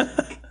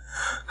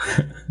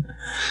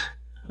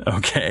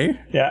 Okay.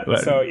 Yeah.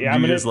 So yeah,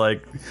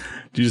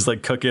 do you just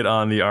cook it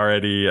on the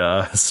already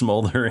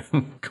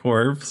smoldering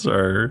corpse,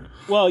 or?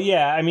 Well,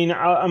 yeah. I mean,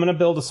 I'm going to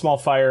build a small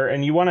fire,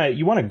 and you want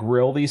to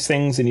grill these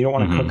things, and you don't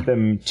want to cook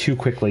them too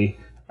quickly.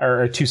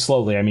 Or too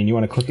slowly. I mean, you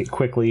want to cook it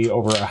quickly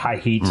over a high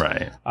heat.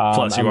 Right.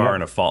 Plus, you are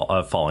in a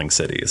falling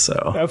city, so...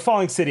 A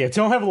falling city. I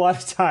don't have a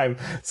lot of time.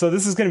 So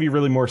this is going to be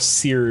really more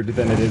seared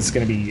than it is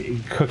going to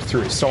be cooked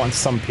through. So on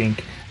some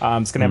pink.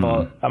 It's going to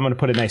have I'm going to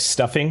put a nice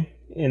stuffing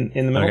in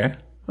the middle. Okay.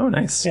 Oh,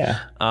 nice. Yeah.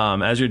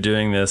 As you're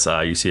doing this,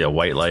 you see a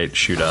white light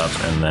shoot up,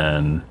 and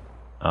then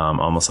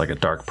almost like a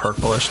dark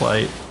purplish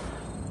light.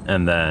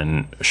 And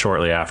then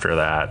shortly after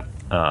that,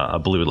 a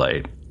blue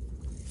light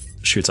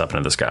shoots up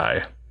into the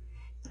sky.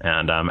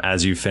 And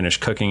as you finish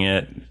cooking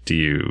it,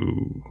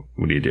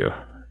 what do you do?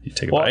 You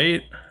take a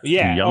bite?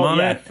 Yeah. Do you yum on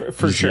it?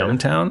 For sure. Yum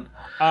town?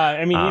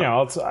 I mean,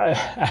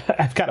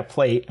 I've got a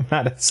plate. I'm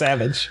not a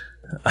savage.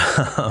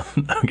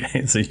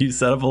 Okay, so you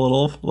set up a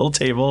little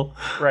table,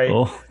 right? A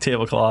little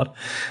tablecloth,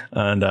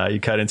 and you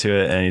cut into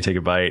it, and you take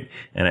a bite.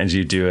 And as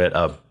you do it,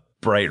 a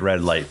bright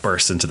red light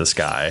bursts into the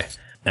sky,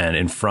 and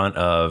in front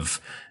of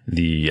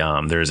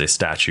there's a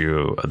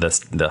statue, the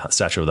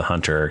statue of the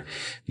hunter.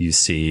 You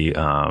see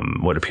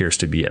what appears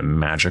to be a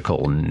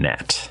magical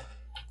net.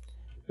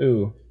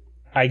 Ooh,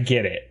 I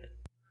get it.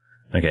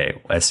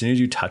 Okay, as soon as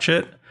you touch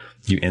it,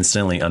 you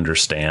instantly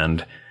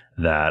understand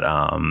that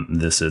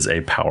this is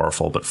a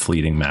powerful but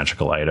fleeting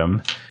magical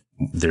item.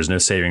 There's no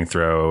saving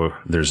throw.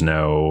 There's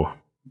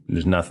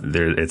nothing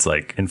there. It's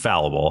like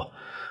infallible.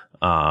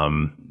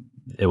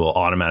 It will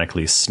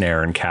automatically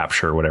snare and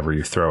capture whatever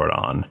you throw it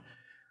on.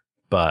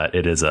 But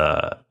it is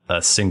a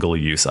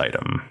single-use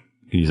item.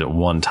 You use it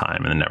one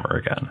time and then never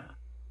again.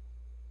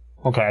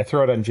 Okay, I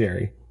throw it on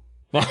Jerry.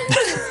 That's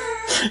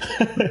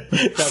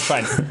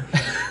fine.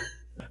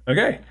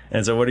 Okay,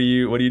 and so what are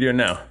you doing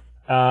now?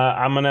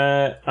 I'm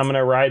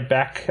gonna ride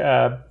back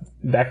the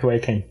way I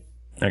came.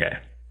 Okay,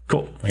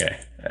 cool. Okay,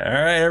 all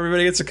right,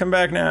 everybody gets to come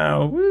back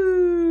now.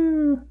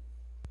 Woo!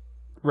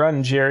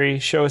 Run, Jerry.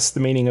 Show us the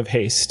meaning of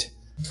haste.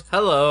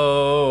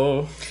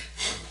 Hello.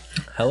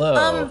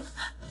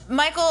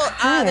 Michael,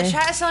 the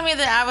chat is telling me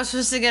that I was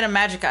supposed to get a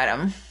magic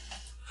item.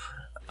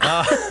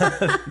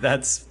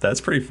 That's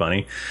pretty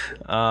funny.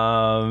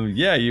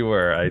 Yeah, you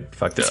were. I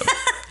fucked up.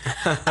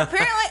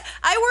 Apparently,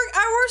 I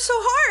worked so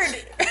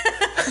hard.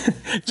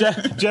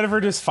 Jennifer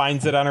just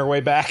finds it on her way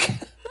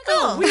back.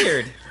 Oh,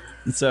 weird.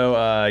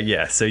 So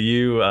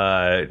you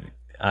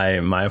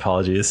my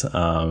apologies.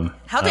 How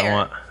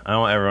dare? I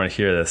don't want everyone to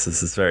hear this.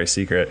 This is very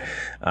secret.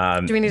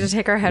 Do we need to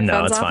take our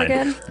headphones off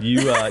again?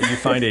 You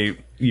find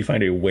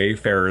a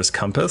Wayfarer's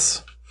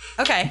compass.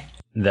 Okay.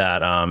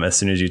 That as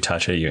soon as you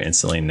touch it, you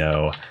instantly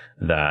know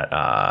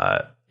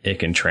that it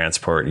can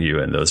transport you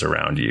and those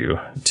around you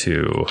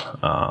to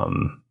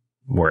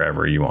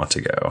wherever you want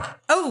to go.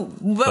 Oh,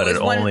 but it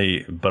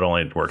only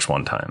works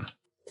one time.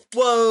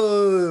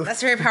 Whoa,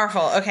 that's very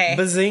powerful. Okay.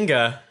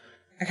 Bazinga.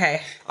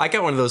 Okay. I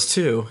got one of those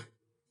too.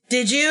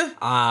 Did you?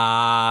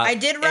 I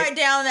did write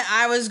down that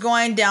I was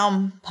going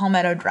down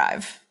Palmetto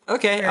Drive.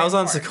 Okay, very I was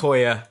on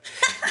Sequoia.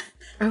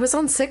 I was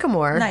on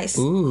Sycamore. Nice.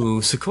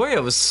 Ooh,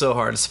 Sequoia was so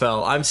hard to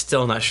spell. I'm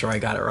still not sure I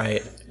got it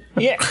right.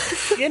 Yeah,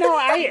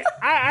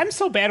 I'm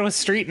so bad with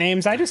street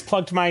names. I just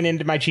plugged mine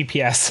into my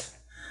GPS.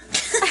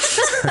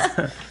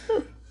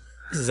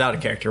 This is out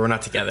of character. We're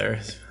not together.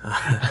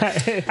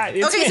 Okay,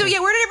 so yeah,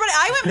 where did everybody?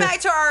 I went back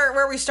to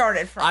where we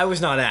started from. I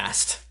was not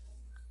asked.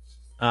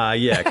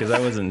 Yeah, because I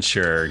wasn't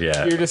sure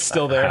yet. You're just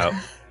still there.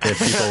 If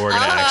people were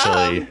going to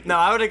actually. No,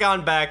 I would have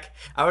gone back.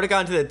 I would have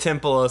gone to the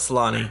Temple of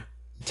Solani.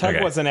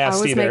 Tug wasn't asked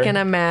either. I was making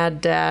a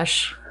mad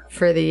dash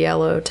for the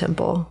Yellow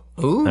Temple.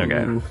 Ooh.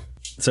 Okay.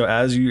 So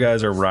as you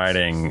guys are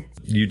riding,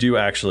 you do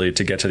actually,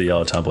 to get to the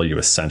Yellow Temple, you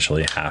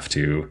essentially have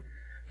to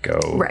go.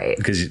 Right.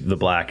 Because the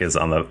black is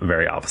on the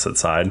very opposite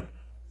side.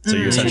 So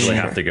you essentially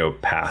have to go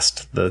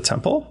past the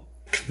temple.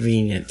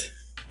 Convenient.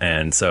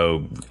 And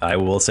so I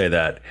will say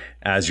that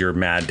as you're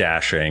mad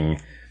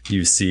dashing,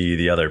 you see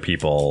the other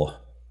people,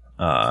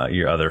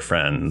 your other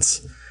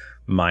friends,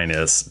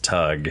 minus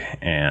Tug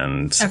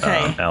and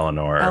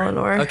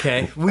Eleanor.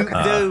 Okay.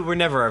 We're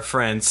never our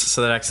friends,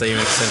 so that actually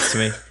makes sense to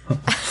me.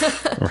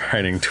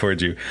 Riding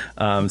towards you.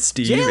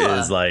 Steve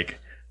is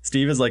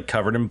like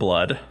covered in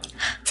blood.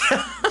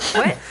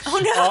 What?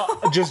 Oh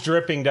no! Just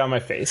dripping down my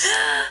face.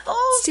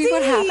 Oh, Steve,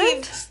 what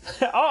happened?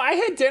 I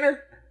had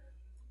dinner.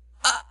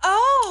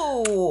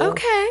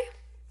 Okay.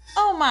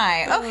 Oh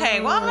my. Okay.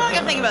 Well, I'm not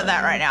gonna think about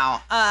that right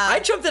now. I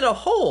jumped in a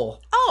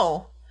hole.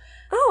 Oh.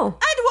 I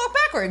had to walk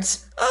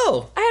backwards.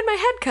 Oh. I had my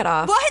head cut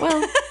off. What?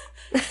 Well,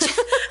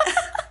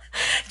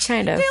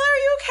 kind of. Taylor, are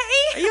you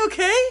okay? Are you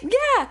okay?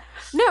 Yeah.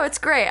 No, it's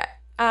great.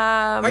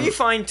 Are you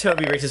fine?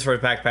 Toby reaches for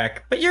his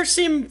backpack, but you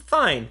seem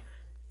fine.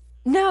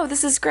 No,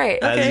 this is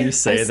great. As you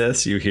say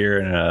this, you hear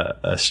in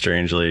a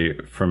strangely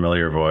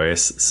familiar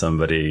voice,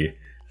 somebody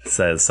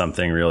says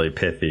something really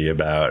pithy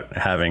about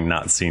having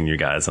not seen you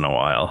guys in a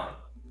while.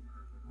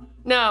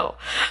 No.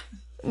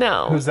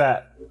 Who's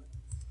that?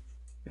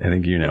 I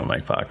think you know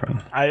Mike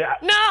Bachman.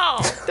 No!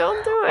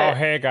 Don't do it. Oh,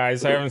 hey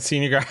guys, I haven't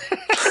seen you guys.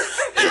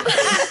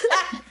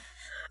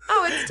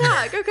 Oh, it's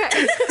Tug. Okay.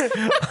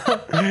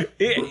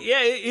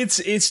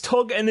 It's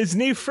Tug and his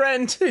new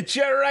friend,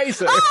 Jet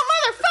Racer.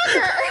 Oh,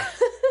 motherfucker!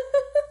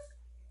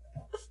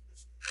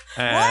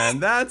 And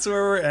that's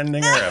where we're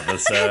ending our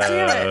episode.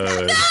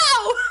 No!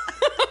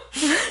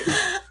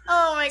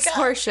 Oh my god. It's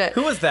horseshit.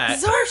 Who was that?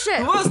 It's horseshit.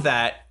 Who was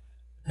that?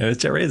 It was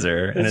Jet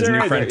Razor and his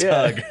new friend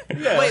Tug.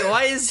 Yeah. Wait,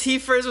 why is he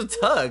friends with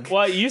Tug?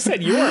 Well, you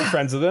said you weren't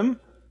friends with him.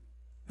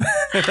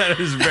 That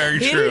is very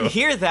He true. didn't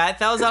hear that.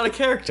 That was out of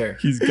character.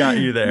 He's got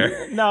you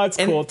there. No, it's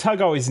cool.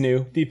 Tug always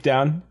knew, deep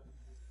down.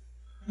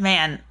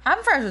 Man,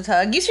 I'm friends with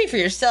Tug. You speak for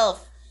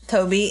yourself,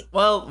 Toby.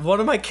 Well, one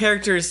of my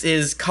characters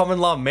is common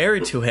law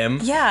married to him.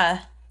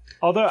 Yeah.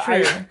 Although,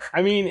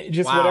 I mean,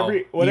 just Wow.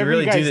 whatever you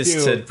really guys do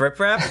this to Brip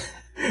Rap?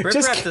 Brip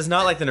Rap does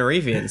not like the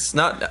Nerevians.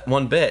 Not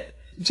one bit.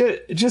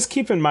 Just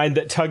keep in mind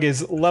that Tug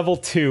is level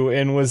 2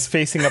 and was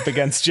facing up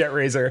against Jet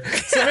Razor.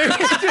 So maybe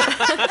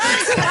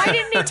Why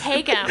didn't he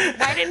take him?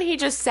 Why didn't he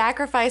just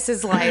sacrifice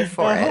his life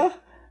for it?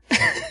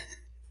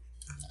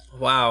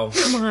 Wow.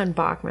 Come on,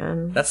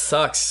 Bachman. That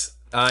sucks.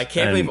 I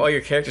can't believe all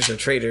your characters are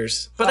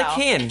traitors. But Wow. I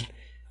can.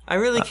 I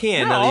really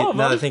can, no,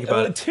 now that I think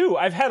about it. 2.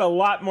 I've had a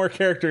lot more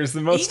characters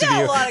than most You of got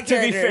you. a lot of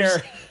to be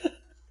characters. fair.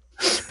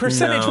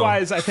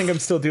 Percentage-wise, I think I'm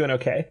still doing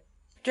okay.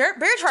 Bear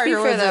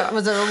Charger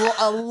was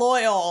a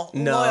loyal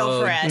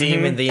friend.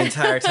 Demon the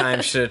entire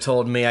time should have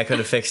told me I could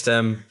have fixed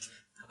him.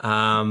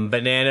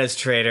 Banana's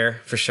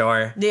traitor, for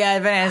sure. Yeah,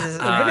 Bananas is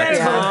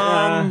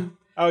Tom,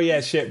 oh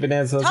yeah, shit,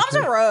 Bananas. Tom's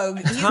a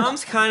rogue.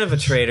 Tom's kind of a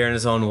traitor in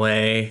his own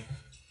way.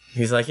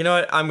 He's like, you know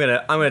what? I'm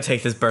gonna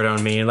take this bird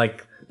on me. And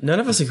like, none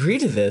of us agreed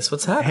to this.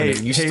 What's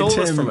happening? You stole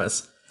this from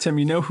us. Tim,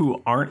 you know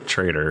who aren't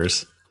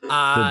traitors?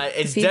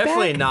 It's feedback?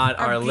 definitely not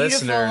our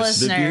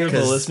listeners. The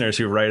beautiful listeners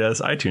who write us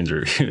iTunes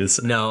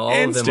reviews. No, all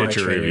and of them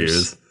Stitcher are traitors.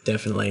 reviews.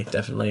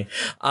 Definitely.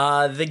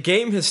 The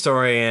game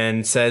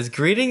historian says,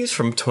 greetings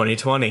from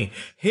 2020.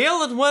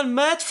 Hail and one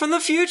met from the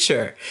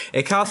future.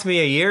 It cost me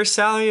a year's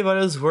salary, but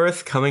it was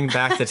worth coming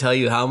back to tell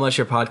you how much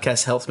your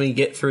podcast helped me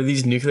get through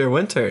these nuclear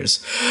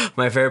winters.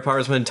 My favorite part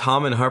was when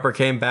Tom and Harper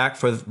came back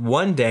for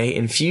one day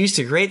and fused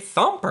a great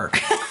thumper.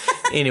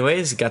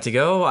 Anyways, got to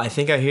go. I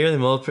think I hear the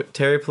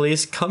military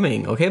police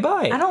coming. Okay,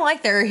 bye. I don't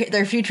like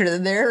their future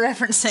that they're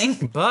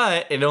referencing.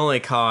 But it only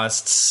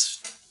costs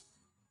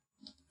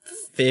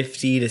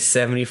 $50,000 to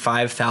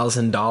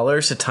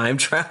 $75,000 to time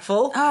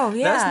travel. Oh,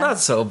 yeah. That's not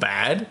so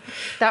bad.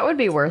 That would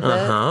be worth it.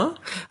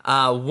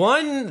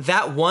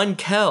 One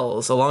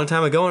Kells, a long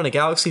time ago in a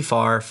galaxy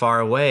far, far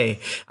away.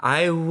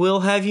 I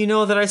will have you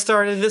know that I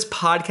started this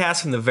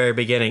podcast from the very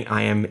beginning.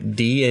 I am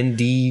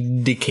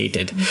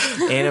D&D-dicated.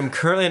 And I'm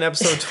currently in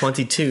episode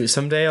 22.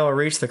 Someday I'll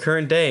reach the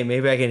current day.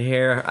 Maybe I can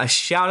hear a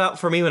shout out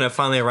for me when I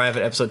finally arrive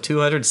at episode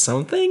 200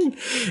 something.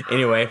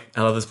 Anyway,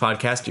 I love this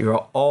podcast. You're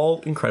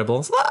all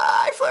incredible.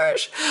 I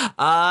flourish.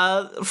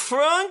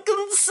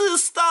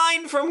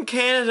 Frankenstein from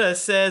Canada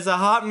says, a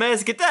hot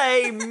mess. Good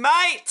day,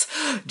 mate.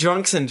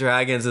 Drunks and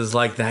Dragons is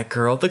like that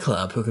girl at the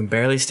club who can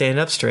barely stand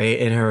up straight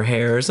and her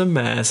hair is a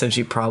mess and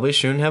she probably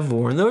shouldn't have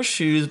worn those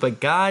shoes, but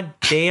god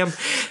damn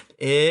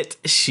it,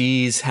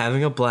 she's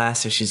having a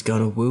blast and she's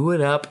gonna woo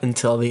it up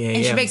until the AM.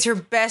 And she makes her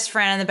best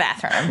friend in the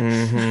bathroom.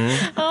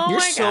 Mm-hmm. Oh You're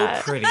my so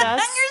God. pretty.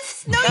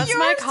 That's you're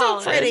my so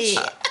college. pretty.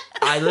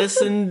 I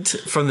listened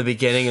from the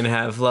beginning and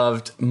have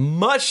loved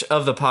much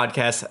of the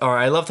podcast, or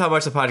I loved how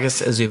much the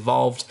podcast has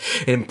evolved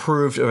and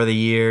improved over the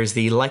years.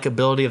 The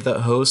likability of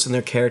the hosts and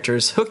their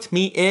characters hooked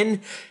me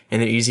in,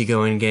 and their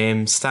easygoing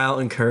game style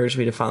encouraged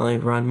me to finally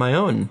run my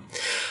own.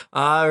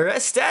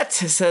 Restet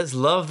says,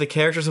 love the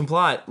characters and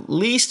plot.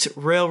 Least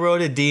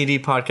railroaded D&D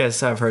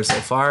podcast I've heard so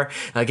far.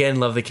 Again,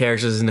 love the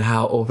characters and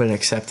how open and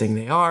accepting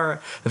they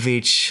are of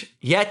each,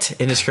 yet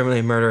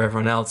indiscriminately murder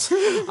everyone else.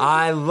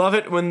 I love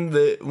it when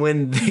they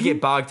get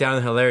bogged down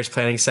in hilarious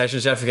planning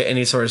sessions. You have to get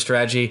any sort of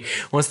strategy.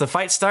 Once the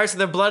fight starts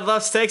and the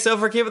bloodlust takes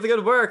over, keep up the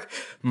good work.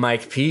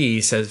 Mike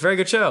P says, very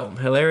good show.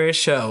 Hilarious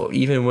show.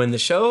 Even when the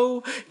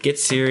show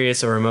gets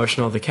serious or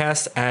emotional, the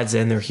cast adds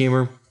in their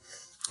humor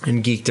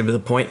and geeked him to the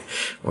point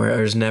where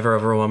there's never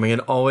overwhelming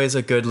and always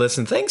a good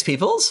listen. Thanks,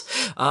 peoples.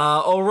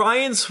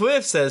 Orion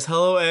Swift says,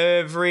 hello,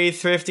 every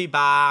thrifty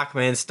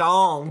Bachman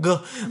Stong.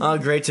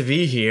 Great to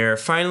be here.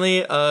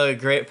 Finally, a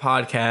great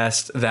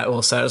podcast that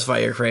will satisfy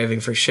your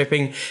craving for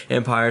shipping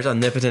empires,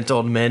 omnipotent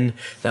old men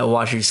that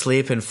watch you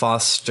sleep, and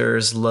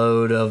Foster's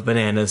load of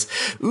bananas.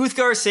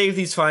 Uthgar saved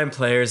these fine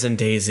players in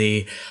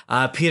Daisy.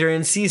 Peter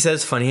NC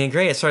says, funny and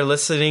great. I started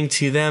listening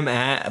to them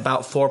at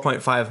about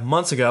 4.5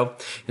 months ago,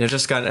 and I've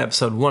just got an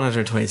episode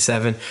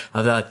 127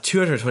 of the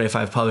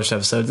 225 published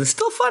episodes. It's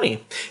still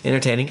funny,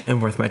 entertaining,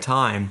 and worth my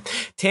time.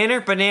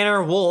 Tanner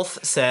Banana Wolf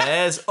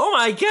says, oh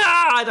my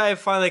god, I have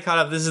finally caught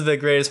up. This is the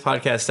greatest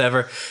podcast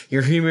ever.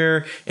 Your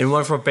humor and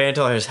wonderful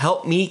banter has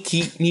helped me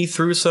keep me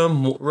through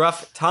some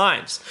rough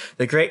times.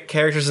 The great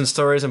characters and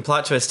stories and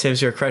plot twists,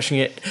 Tim's, you're crushing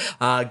it.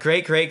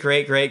 Great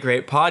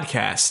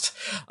podcast.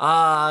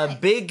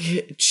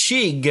 Big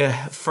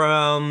Chig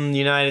from the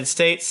United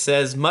States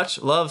says,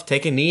 much love,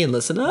 take a knee and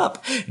listen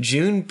up.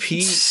 June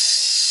P.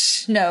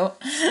 No,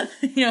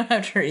 you don't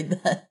have to read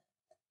that.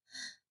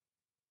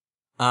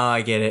 Oh,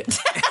 I get it.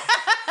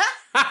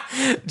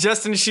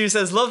 Justin Shu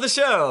says, love the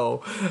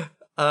show.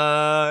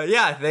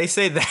 Yeah, they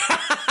say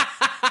that.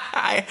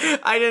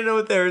 I didn't know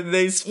what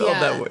they spelled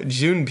that word.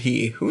 June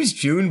P. Who's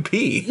June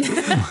P?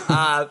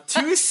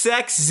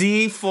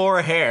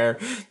 2SexZ4 Hair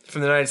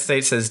from the United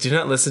States says, do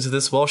not listen to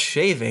this while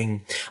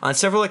shaving. On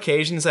several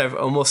occasions, I've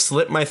almost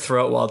slit my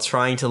throat while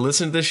trying to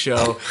listen to the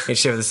show and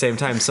shave at the same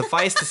time.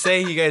 Suffice to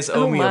say, you guys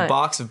owe me a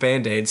box of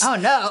Band-Aids. Oh,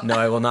 no. No,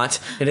 I will not.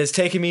 It has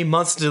taken me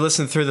months to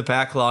listen through the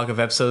backlog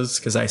of episodes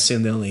because I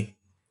assume they only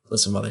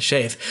listen while they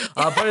shave.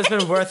 But it's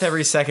been worth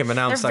every second, but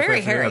now I'm stuck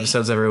with new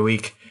episodes every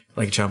week.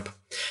 Like a chump.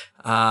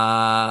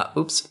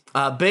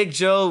 Big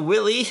Joe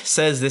Willie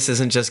says, this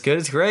isn't just good,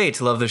 it's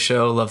great. Love the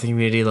show, love the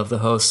community, love the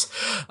hosts.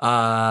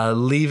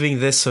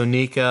 Leaving this so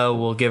Nika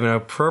will give an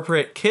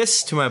appropriate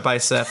kiss to my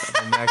bicep at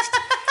the next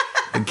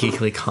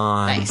Geekly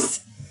Con.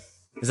 Nice.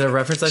 Is that a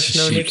reference I should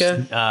know,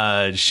 Nika?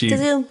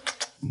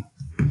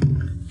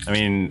 I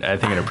mean, I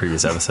think in a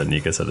previous episode,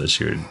 Nika said that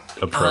she would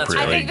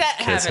appropriately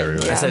kiss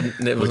everyone. I said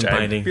it was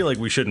binding. I feel like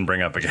we shouldn't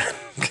bring up again.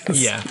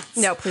 Yeah.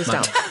 No, please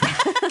don't.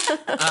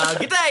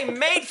 Good day,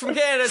 mate from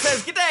Canada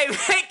says, good day,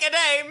 mate, good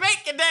day,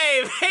 mate, good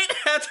day, mate.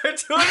 After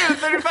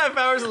 235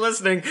 hours of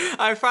listening,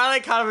 I finally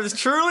caught him as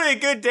truly a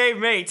good day,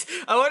 mate.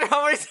 I wonder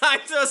how many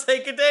times I'll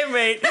say good day,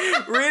 mate,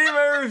 reading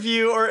my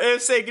review, or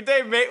if say good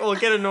day, mate will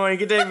get annoying.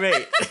 Good day,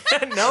 mate.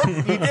 Nope,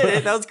 you did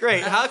it. That was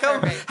great. How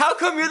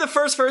come you're the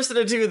first person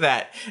to do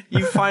that?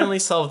 You finally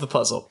solved the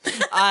puzzle.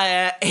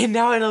 And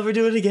now I never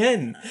do it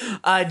again.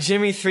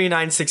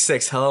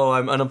 Jimmy3966. Hello,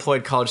 I'm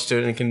unemployed college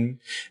student and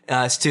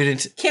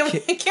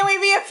Can we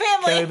be a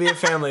family? Can we be a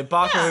family?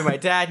 Bach can be my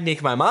dad,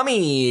 Nick my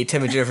mommy,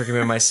 Tim and Jennifer can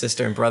be my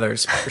sister and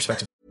brothers,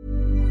 respectively.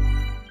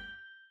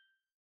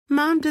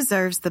 Mom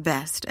deserves the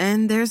best,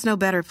 and there's no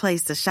better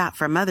place to shop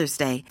for Mother's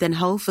Day than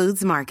Whole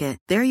Foods Market.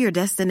 They're your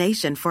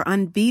destination for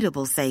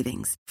unbeatable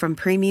savings, from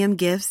premium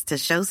gifts to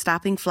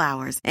show-stopping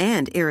flowers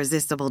and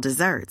irresistible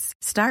desserts.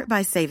 Start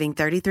by saving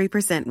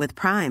 33% with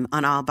Prime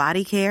on all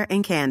body care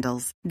and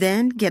candles.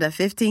 Then get a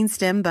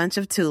 15-stem bunch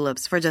of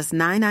tulips for just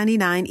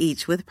 $9.99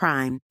 each with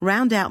Prime.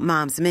 Round out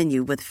Mom's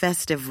menu with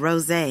festive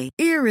rosé,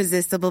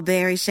 irresistible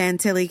berry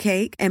chantilly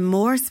cake, and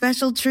more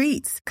special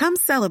treats. Come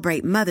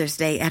celebrate Mother's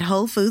Day at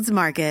Whole Foods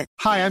Market.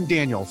 Hi, I'm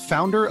Daniel,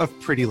 founder of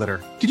Pretty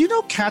Litter. Did you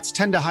know cats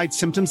tend to hide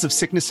symptoms of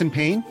sickness and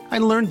pain? I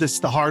learned this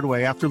the hard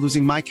way after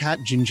losing my cat,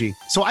 Gingy.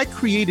 So I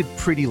created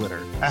Pretty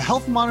Litter, a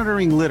health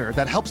monitoring litter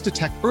that helps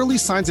detect early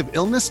signs of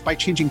illness by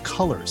changing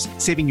colors,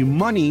 saving you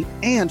money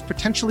and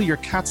potentially your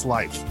cat's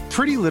life.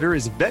 Pretty Litter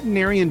is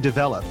veterinarian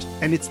developed,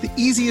 and it's the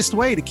easiest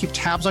way to keep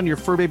tabs on your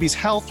fur baby's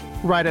health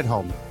right at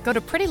home. Go to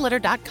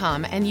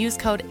prettylitter.com and use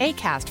code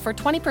ACAST for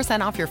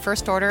 20% off your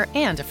first order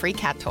and a free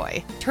cat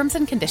toy. Terms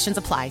and conditions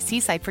apply. See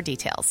site for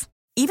details.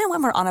 Even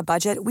when we're on a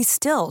budget, we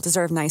still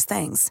deserve nice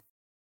things.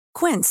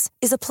 Quince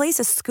is a place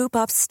to scoop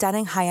up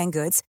stunning high-end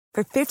goods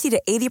for 50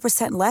 to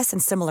 80% less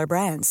than similar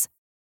brands.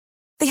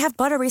 They have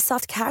buttery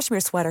soft cashmere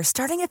sweaters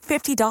starting at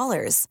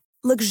 $50,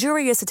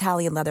 luxurious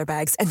Italian leather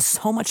bags, and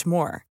so much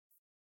more.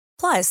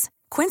 Plus,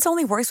 Quince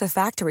only works with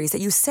factories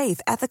that use safe,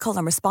 ethical,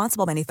 and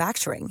responsible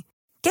manufacturing.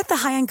 Get the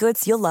high-end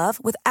goods you'll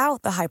love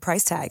without the high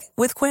price tag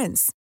with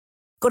Quince.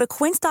 Go to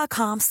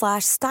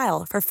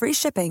quince.com/style for free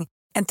shipping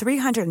and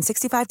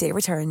 365-day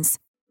returns.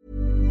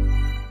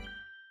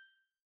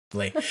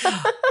 And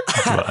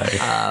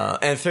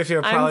Thrifty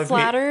will probably I'm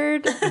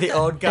flattered be the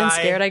old guy and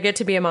scared I get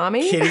to be a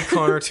mommy. kitty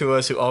corner to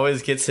us who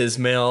always gets his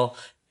mail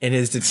in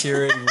his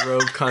deteriorating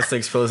robe, constantly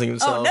exposing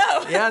himself.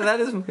 Oh, no. Yeah, that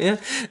is. Yeah.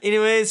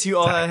 Anyways, you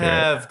all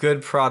have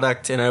good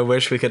product, and I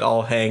wish we could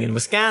all hang in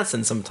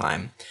Wisconsin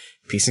sometime.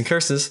 Peace and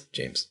curses,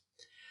 James.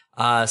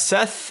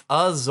 Seth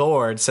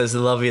Azord says the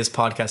loveliest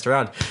podcast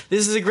around.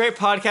 This is a great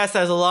podcast that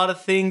has a lot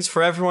of things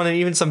for everyone and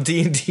even some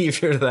D&D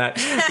if you're into that.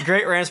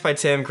 Great rants by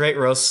Tim, great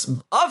roasts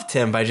of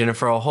Tim by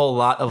Jennifer, a whole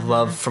lot of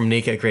love from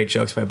Nika, great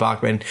jokes by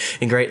Bachman,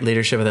 and great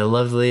leadership of the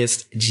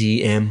loveliest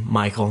GM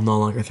Michael, no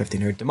longer Thrifty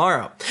Nerd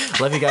tomorrow.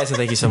 Love you guys and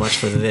thank you so much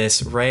for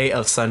this ray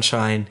of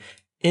sunshine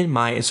in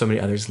my and so many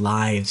others'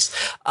 lives.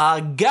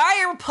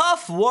 Geyer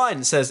Puff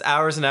 1 says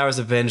hours and hours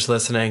of binge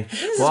listening.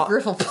 This is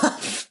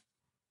Grifflepuff.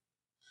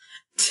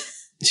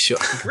 Sure.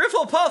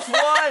 Grifflepuff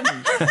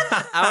 1!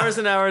 Hours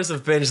and hours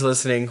of binge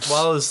listening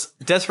while I was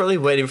desperately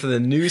waiting for the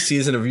new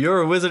season of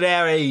You're a Wizard,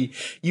 Harry.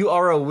 You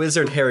Are a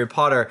Wizard, Harry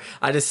Potter.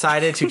 I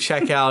decided to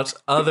check out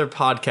other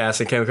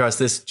podcasts and came across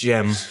this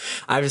gem.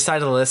 I've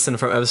decided to listen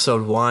from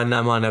episode 1.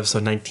 I'm on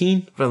episode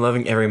 19, but I'm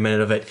loving every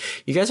minute of it.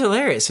 You guys are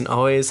hilarious and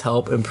always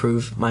help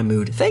improve my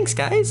mood. Thanks,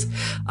 guys.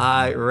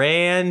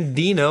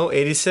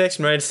 Randino86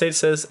 from the United States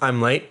says,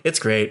 I'm late. It's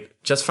great.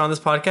 Just found this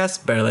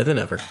podcast. Better late than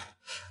never.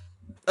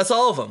 That's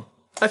all of them.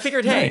 I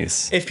figured, hey,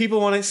 Nice. if people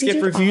want to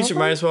skip reviews, you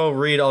might as well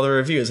read all the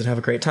reviews and have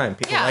a great time.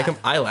 People like them.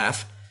 I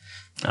laugh.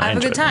 I have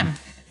a good time.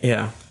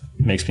 Yeah.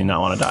 Makes me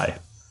not want to die.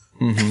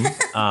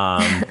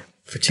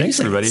 Thanks,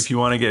 everybody. If you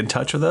want to get in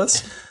touch with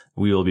us,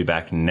 we will be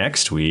back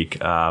next week.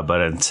 But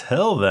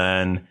until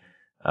then,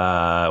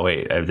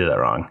 wait, I did that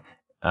wrong.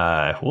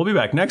 We'll be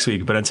back next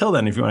week. But until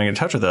then, if you want to get in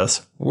touch with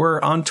us,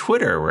 we're on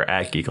Twitter. We're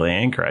at Geekly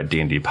Anchor, at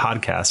D&D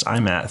Podcast.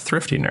 I'm at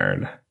Thrifty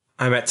Nerd.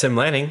 I'm at Tim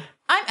Lanning.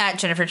 I'm at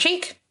Jennifer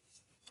Cheek.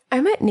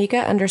 I'm at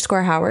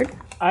Nika_Howard.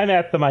 I'm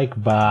at the Mike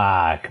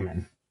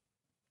Bachman.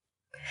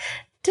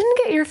 Didn't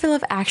get your fill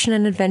of action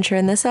and adventure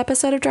in this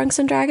episode of Drunks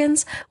and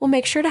Dragons? Well,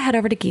 make sure to head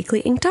over to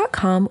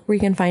geeklyinc.com where you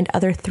can find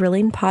other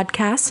thrilling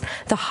podcasts,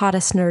 the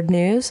hottest nerd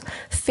news,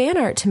 fan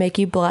art to make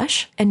you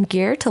blush, and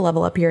gear to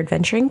level up your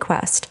adventuring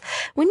quest.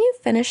 When you've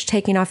finished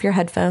taking off your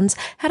headphones,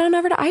 head on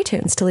over to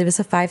iTunes to leave us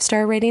a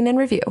 5-star rating and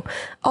review.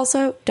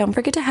 Also, don't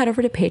forget to head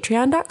over to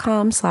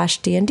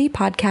patreon.com/DND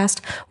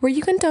podcast where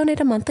you can donate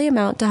a monthly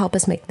amount to help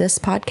us make this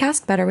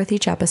podcast better with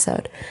each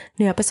episode.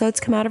 New episodes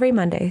come out every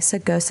Monday, so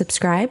go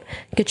subscribe,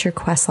 get your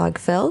quest log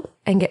filled,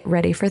 and get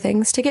ready for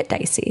things to get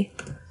dicey.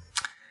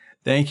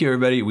 Thank you,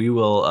 everybody. We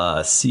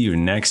will see you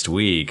next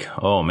week.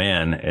 Oh,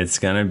 man, it's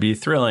going to be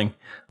thrilling.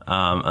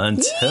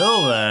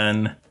 Until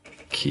then,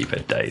 keep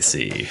it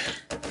dicey.